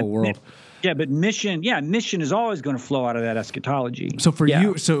 That's a whole world. Yeah, but mission is always going to flow out of that eschatology. So for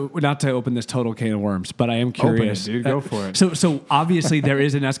you, not to open this total can of worms, but I am curious. Open it, dude. Go for it. So obviously there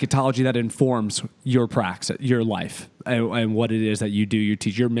is an eschatology that informs your praxis, your life, and what it is that you do. You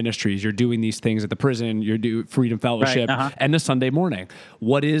teach your ministries. You're doing these things at the prison. You do Freedom Fellowship and the Sunday morning.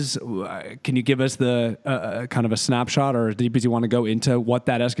 What is? Can you give us the kind of a snapshot, or as deep as you want to go into what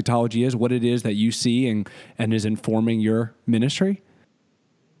that eschatology is, what it is that you see and is informing your ministry?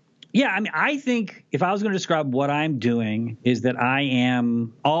 Yeah, I mean, I think if I was going to describe what I'm doing is that I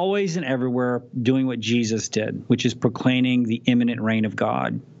am always and everywhere doing what Jesus did, which is proclaiming the imminent reign of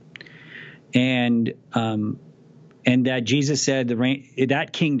God. And that Jesus said that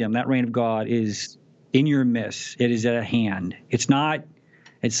kingdom, that reign of God is in your midst. It is at hand. It's not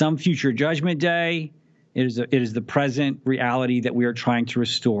at some future judgment day. It is the present reality that we are trying to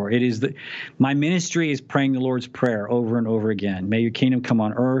restore. My ministry is praying the Lord's Prayer over and over again. May your kingdom come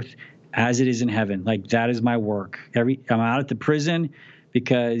on earth as it is in heaven. Like, that is my work. I'm out at the prison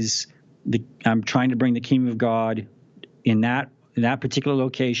because I'm trying to bring the kingdom of God in that particular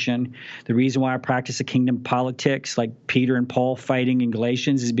location. The reason why I practice a kingdom politics, like Peter and Paul fighting in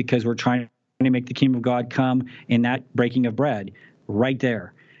Galatians, is because we're trying to make the kingdom of God come in that breaking of bread right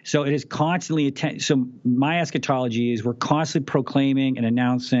there. So it is constantly so my eschatology is we're constantly proclaiming and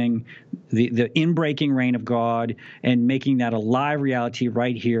announcing the inbreaking reign of God and making that a live reality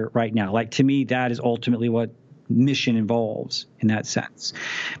right here, right now. Like, to me, that is ultimately what mission involves in that sense.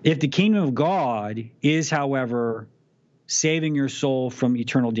 If the kingdom of God is, however, saving your soul from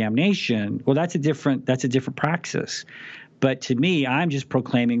eternal damnation, well, that's a different praxis. But to me, I'm just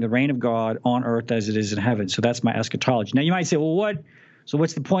proclaiming the reign of God on earth as it is in heaven. So that's my eschatology. Now, you might say, well,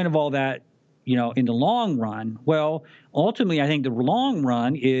 what's the point of all that, in the long run? Well, ultimately, I think the long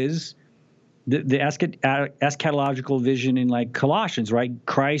run is the eschatological vision in, like, Colossians, right?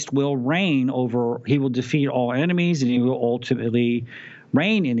 Christ will reign he will defeat all enemies, and he will ultimately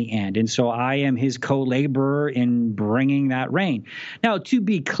reign in the end. And so I am his co-laborer in bringing that reign. Now, to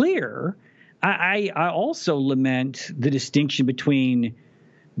be clear, I also lament the distinction between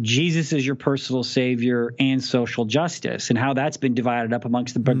Jesus as your personal savior and social justice, and how that's been divided up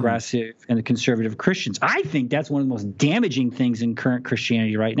amongst the progressive and the conservative Christians. I think that's one of the most damaging things in current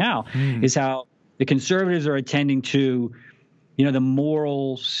Christianity right now, is how the conservatives are attending to, the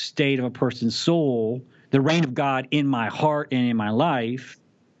moral state of a person's soul, the reign of God in my heart and in my life,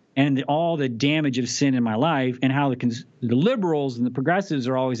 and all the damage of sin in my life, and how the liberals and the progressives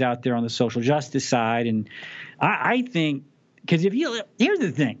are always out there on the social justice side. And I think, because here's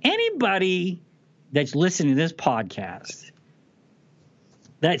the thing, anybody that's listening to this podcast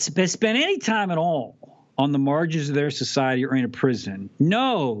that's spent any time at all on the margins of their society or in a prison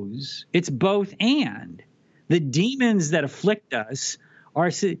knows it's both and. The demons that afflict us are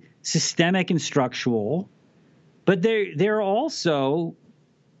systemic and structural, but there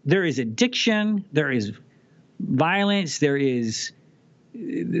is addiction, there is violence, there is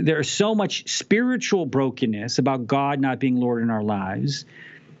so much spiritual brokenness about God not being Lord in our lives.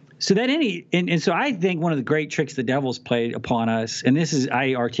 So that so I think one of the great tricks the devil's played upon us, and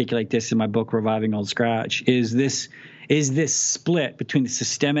I articulate this in my book Reviving Old Scratch, is this split between the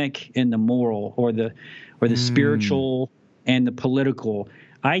systemic and the moral, or the spiritual and the political.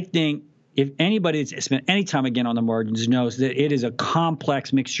 I think if anybody that's spent any time again on the margins knows that it is a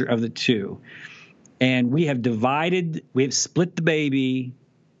complex mixture of the two. And we have split the baby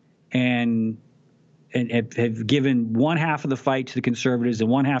and have given one half of the fight to the conservatives and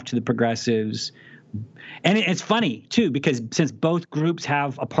one half to the progressives. And it's funny too, because since both groups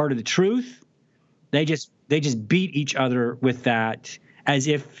have a part of the truth, they just beat each other with that as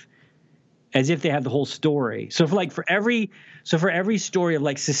if they have the whole story. So for every story of,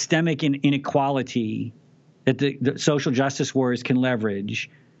 like, systemic inequality that the social justice warriors can leverage,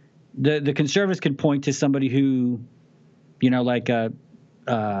 the conservatives can point to somebody who, you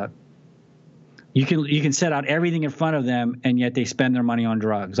can set out everything in front of them, and yet they spend their money on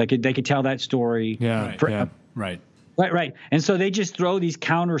drugs. Like, they could tell that story. Yeah. Right. Right. And so they just throw these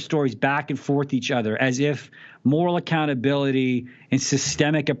counter stories back and forth each other as if moral accountability and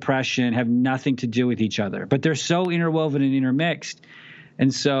systemic oppression have nothing to do with each other. But they're so interwoven and intermixed.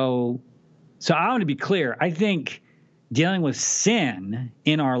 And so I want to be clear. I think dealing with sin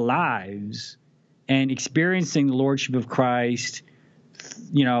in our lives and experiencing the Lordship of Christ,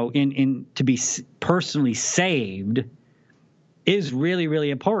 to be personally saved, is really, really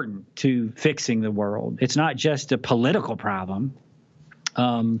important to fixing the world. It's not just a political problem,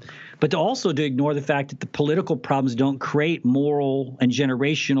 but to ignore the fact that the political problems don't create moral and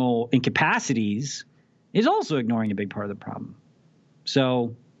generational incapacities is also ignoring a big part of the problem.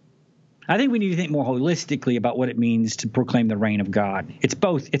 So I think we need to think more holistically about what it means to proclaim the reign of God. It's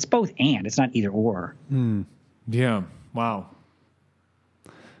both and. It's not either or. Yeah. Wow.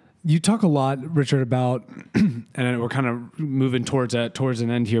 You talk a lot, Richard, about, and we're kind of moving towards an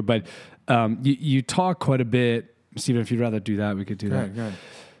end here, but you talk quite a bit. Stephen, if you'd rather do that, we could do that. Go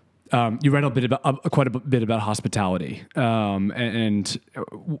you read quite a bit about hospitality, and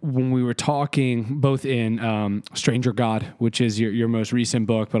when we were talking both in Stranger God, which is your most recent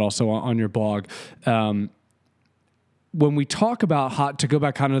book, but also on your blog, when we talk about to go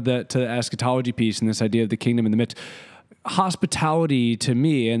back kind of to the eschatology piece and this idea of the kingdom in the midst, hospitality to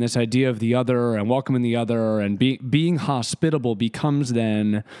me and this idea of the other and welcoming the other and being hospitable becomes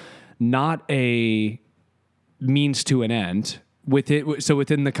then not a means to an end. So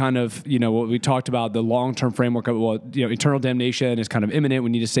within the kind of, what we talked about, the long-term framework of, eternal damnation is kind of imminent.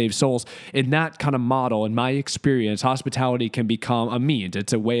 We need to save souls. In that kind of model, in my experience, hospitality can become a means.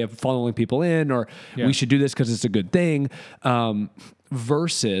 It's a way of funneling people in, or we should do this because it's a good thing,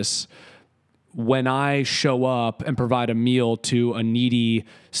 versus when I show up and provide a meal to a needy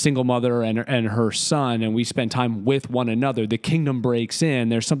single mother and her son, and we spend time with one another, the kingdom breaks in.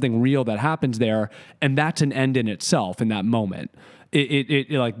 There's something real that happens there, and that's an end in itself in that moment.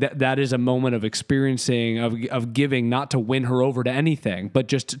 That is a moment of experiencing, of giving, not to win her over to anything, but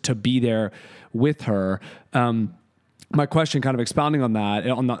just to be there with her. My question, kind of expounding on that,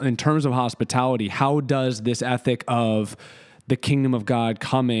 in terms of hospitality, how does this ethic of the kingdom of God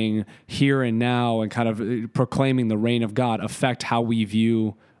coming here and now and kind of proclaiming the reign of God affect how we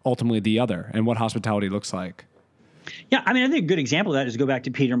view ultimately the other and what hospitality looks like? Yeah, I think a good example of that is to go back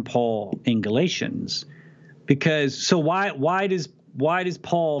to Peter and Paul in Galatians, because why does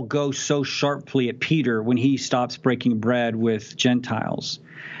Paul go so sharply at Peter when he stops breaking bread with Gentiles?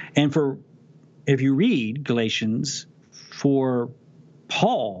 And if you read Galatians, for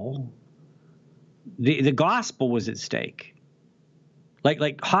Paul, the gospel was at stake.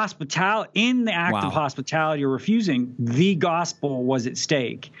 Like hospitality, in the act of hospitality or refusing, the gospel was at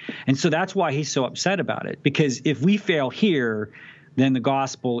stake. And so that's why he's so upset about it, because if we fail here, then the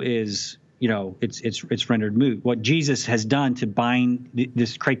gospel is, it's rendered moot. What Jesus has done to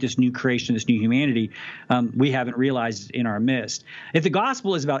create this new creation, this new humanity, we haven't realized in our midst. If the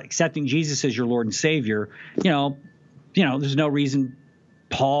gospel is about accepting Jesus as your Lord and Savior, there's no reason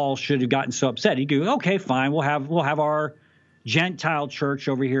Paul should have gotten so upset. He could go, okay, fine, we'll have our Gentile church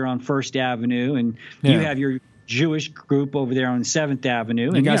over here on First Avenue, and you have your Jewish group over there on 7th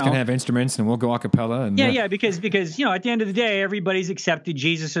Avenue. You guys can have instruments, and we'll go a cappella. And because at the end of the day, everybody's accepted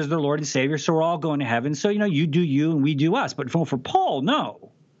Jesus as their Lord and Savior, so we're all going to heaven. So you do you, and we do us. But for Paul, no.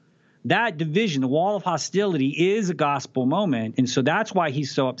 That division, the wall of hostility, is a gospel moment, and so that's why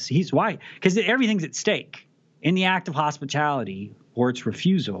he's so upset. Why? Because everything's at stake in the act of hospitality or its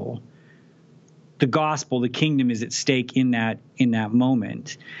refusal. The gospel, the kingdom is at stake in that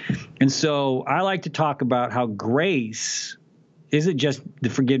moment. And so I like to talk about how grace isn't just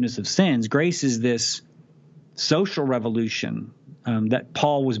the forgiveness of sins. Grace is this social revolution that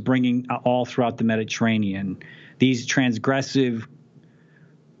Paul was bringing all throughout the Mediterranean. These transgressive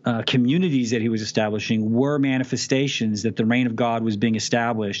communities that he was establishing were manifestations that the reign of God was being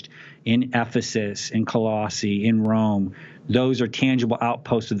established in Ephesus, in Colossae, in Rome. Those are tangible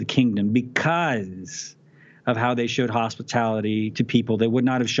outposts of the kingdom because of how they showed hospitality to people they would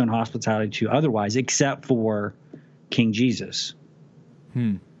not have shown hospitality to otherwise, except for King Jesus.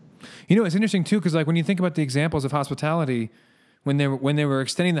 It's interesting too, because when you think about the examples of hospitality, when they were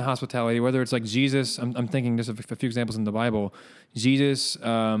extending the hospitality, whether it's like Jesus, I'm thinking just a few examples in the Bible, Jesus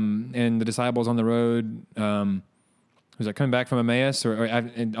and the disciples on the road, who's like coming back from Emmaus or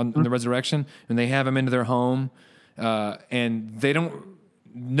on the resurrection, and they have him into their home. And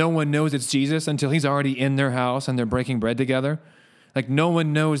no one knows it's Jesus until he's already in their house and they're breaking bread together. Like no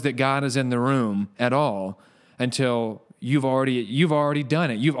one knows that God is in the room at all until you've already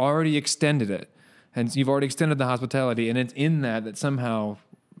done it. You've already extended it, and you've already extended the hospitality. And it's in that somehow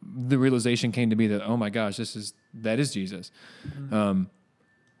the realization came to me that, oh my gosh, that is Jesus.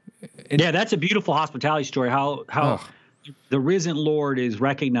 That's a beautiful hospitality story. How the risen Lord is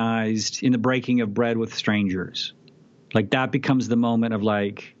recognized in the breaking of bread with strangers. Like that becomes the moment of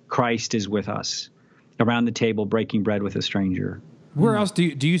Christ is with us around the table breaking bread with a stranger. Where else do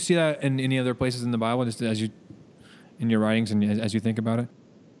you see that in any other places in the Bible, just in your writings and as you think about it?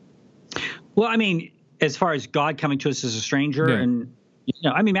 Well, as far as God coming to us as a stranger, and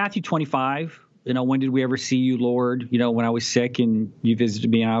Matthew 25. When did we ever see you, Lord? When I was sick and you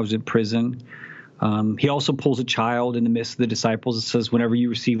visited me and I was in prison. He also pulls a child in the midst of the disciples. It says, whenever you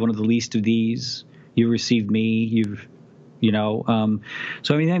receive one of the least of these, you received me.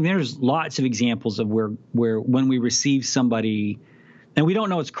 There's lots of examples of where when we receive somebody and we don't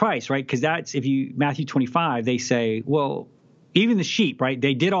know it's Christ, right? Because Matthew 25, they say, well, even the sheep, right?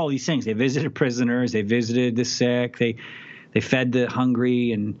 They did all these things. They visited prisoners. They visited the sick. They fed the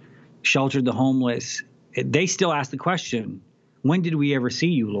hungry and sheltered the homeless. They still ask the question, when did we ever see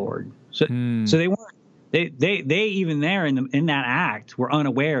you, Lord? So they weren't. They even there in that act were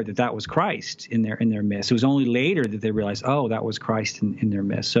unaware that was Christ in their midst. It was only later that they realized, oh, that was Christ in their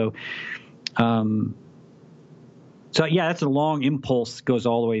midst. So, yeah, that's a long impulse that goes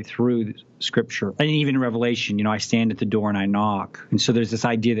all the way through Scripture, and even in Revelation. I stand at the door and I knock, and so there's this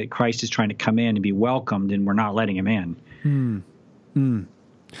idea that Christ is trying to come in and be welcomed, and we're not letting him in.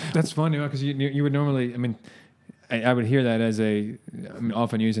 That's funny because you would normally, I would hear that as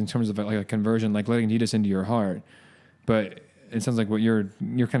often used in terms of like a conversion, like letting Jesus into your heart. But it sounds like what you're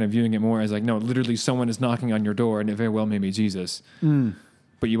kind of viewing it more as like, no, literally someone is knocking on your door and it very well may be Jesus,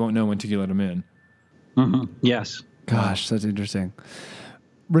 but you won't know until you let him in. Mm-hmm. Yes. Gosh, that's interesting.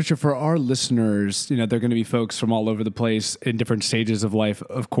 Richard, for our listeners, they're going to be folks from all over the place in different stages of life,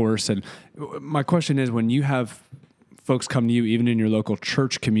 of course. And my question is, when you have folks come to you, even in your local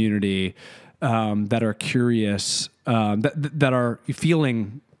church community, that are curious, that are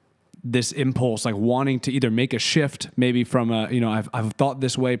feeling this impulse, like wanting to either make a shift, maybe from I've thought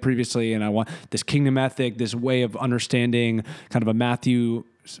this way previously, and I want this kingdom ethic, this way of understanding kind of a Matthew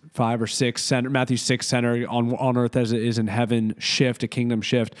 5 or 6 center, Matthew 6 center on earth as it is in heaven shift, a kingdom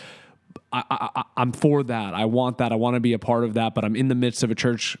shift. I'm for that. I want that. I want to be a part of that, but I'm in the midst of a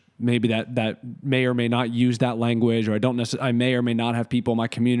church maybe that may or may not use that language, or I may or may not have people in my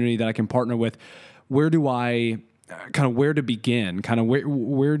community that I can partner with. Where do I where to begin?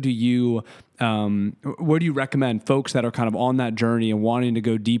 Where do you recommend folks that are kind of on that journey and wanting to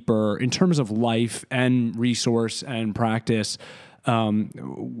go deeper in terms of life and resource and practice?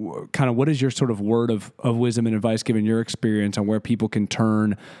 What is your sort of word of wisdom and advice, given your experience, on where people can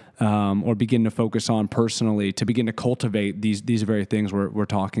turn or begin to focus on personally to begin to cultivate these very things we're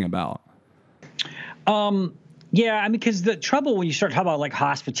talking about? Yeah, because the trouble when you start talking about like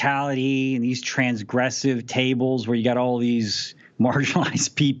hospitality and these transgressive tables where you got all these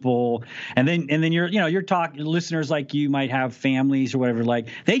marginalized people, and then you're talking listeners like you might have families or whatever, like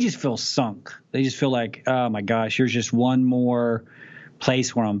they just feel sunk. They just feel like, oh my gosh, here's just one more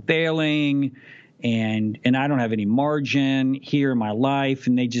place where I'm failing, and I don't have any margin here in my life,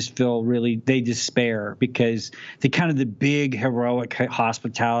 and they just feel they despair because the big heroic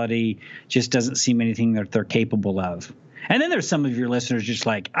hospitality just doesn't seem anything that they're capable of. And then there's some of your listeners just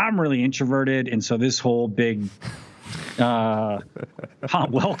like, I'm really introverted, and so this whole big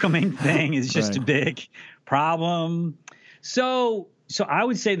welcoming thing is just a big problem. So I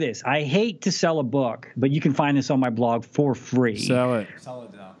would say this: I hate to sell a book, but you can find this on my blog for free. Sell it.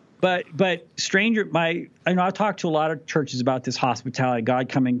 But stranger, I talk to a lot of churches about this hospitality, God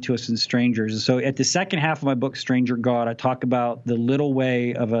coming to us in strangers. And so at the second half of my book, Stranger God, I talk about the little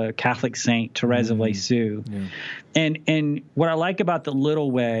way of a Catholic saint, Therese of Lisieux. Yeah. And what I like about the little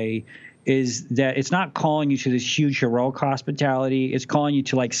way is that it's not calling you to this huge heroic hospitality. It's calling you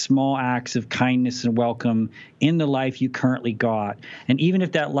to like small acts of kindness and welcome in the life you currently got. And even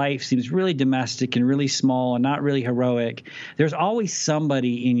if that life seems really domestic and really small and not really heroic, there's always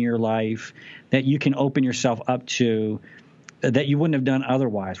somebody in your life that you can open yourself up to that you wouldn't have done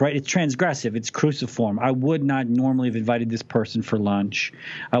otherwise, right? It's transgressive. It's cruciform. I would not normally have invited this person for lunch.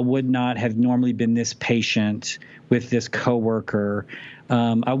 I would not have normally been this patient with this coworker.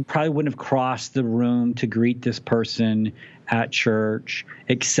 I probably wouldn't have crossed the room to greet this person at church,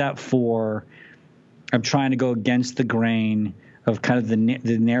 except for I'm trying to go against the grain of kind of the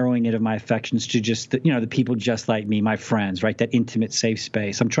narrowing it of my affections to just the people just like me, my friends, right? That intimate, safe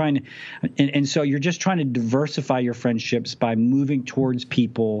space. I'm trying to, and so you're just trying to diversify your friendships by moving towards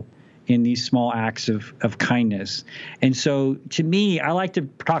people in these small acts of kindness. And so to me, I like to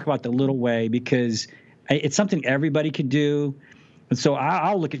talk about the little way because it's something everybody could do. And so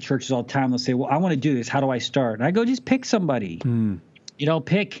I'll look at churches all the time. They'll say, well, I want to do this. How do I start? And I go, just pick somebody,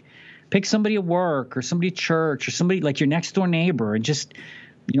 pick somebody at work or somebody at church or somebody like your next door neighbor and just,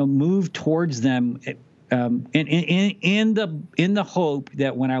 move towards them. In the hope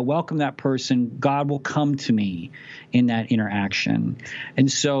that when I welcome that person, God will come to me in that interaction. And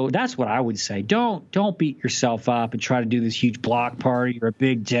so that's what I would say. Don't beat yourself up and try to do this huge block party or a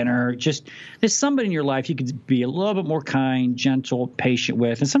big dinner. Just there's somebody in your life you could be a little bit more kind, gentle, patient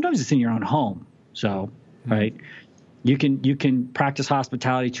with, and sometimes it's in your own home. So, right. You can practice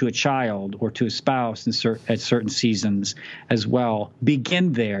hospitality to a child or to a spouse at certain seasons as well.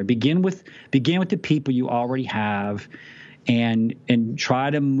 Begin there. Begin with the people you already have, and try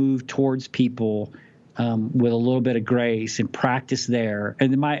to move towards people with a little bit of grace and practice there.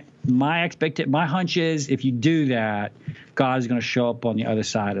 And my hunch is if you do that, God is going to show up on the other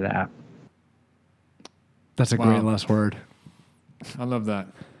side of that. That's a great last word. I love that.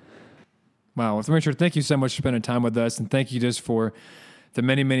 Wow. Well, Richard, thank you so much for spending time with us, and thank you just for the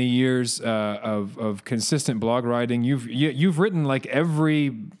many, many years of consistent blog writing. You've written like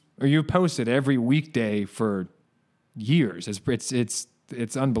you've posted every weekday for years.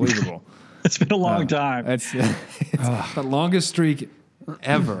 It's unbelievable. It's been a long time. It's the longest streak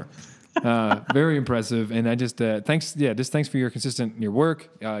ever. Very impressive. And I just thanks for your work,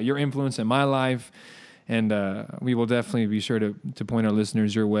 your influence in my life. And we will definitely be sure to point our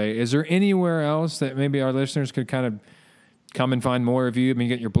listeners your way. Is there anywhere else that maybe our listeners could kind of come and find more of you? I mean,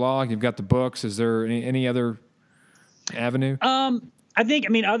 you got your blog, you've got the books. Is there any other avenue? I think,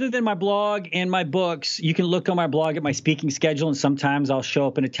 other than my blog and my books, you can look on my blog at my speaking schedule, and sometimes I'll show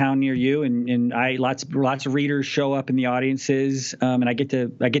up in a town near you, and lots of readers show up in the audiences, and I get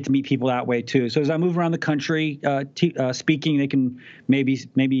to meet people that way too. So as I move around the country speaking, they can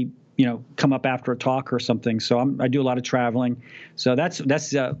maybe come up after a talk or something. So I do a lot of traveling. So that's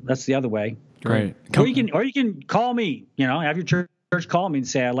the other way. Great. Or you can call me. Have your church call me and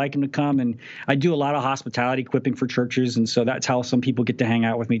say I'd like him to come. And I do a lot of hospitality equipping for churches, and so that's how some people get to hang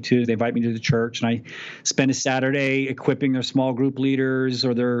out with me too. They invite me to the church, and I spend a Saturday equipping their small group leaders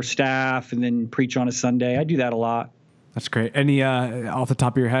or their staff, and then preach on a Sunday. I do that a lot. That's great. Any off the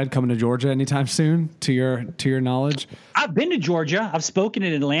top of your head coming to Georgia anytime soon? To your knowledge, I've been to Georgia. I've spoken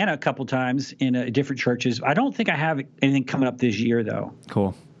in Atlanta a couple times in different churches. I don't think I have anything coming up this year though.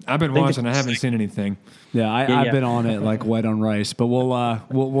 Cool. I've been watching. I haven't seen anything. Yeah, I've been on it like wet on rice. But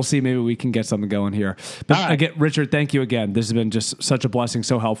we'll see. Maybe we can get something going here. But right. Again, Richard, thank you again. This has been just such a blessing,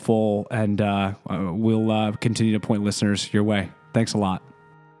 so helpful, and we'll continue to point listeners your way. Thanks a lot.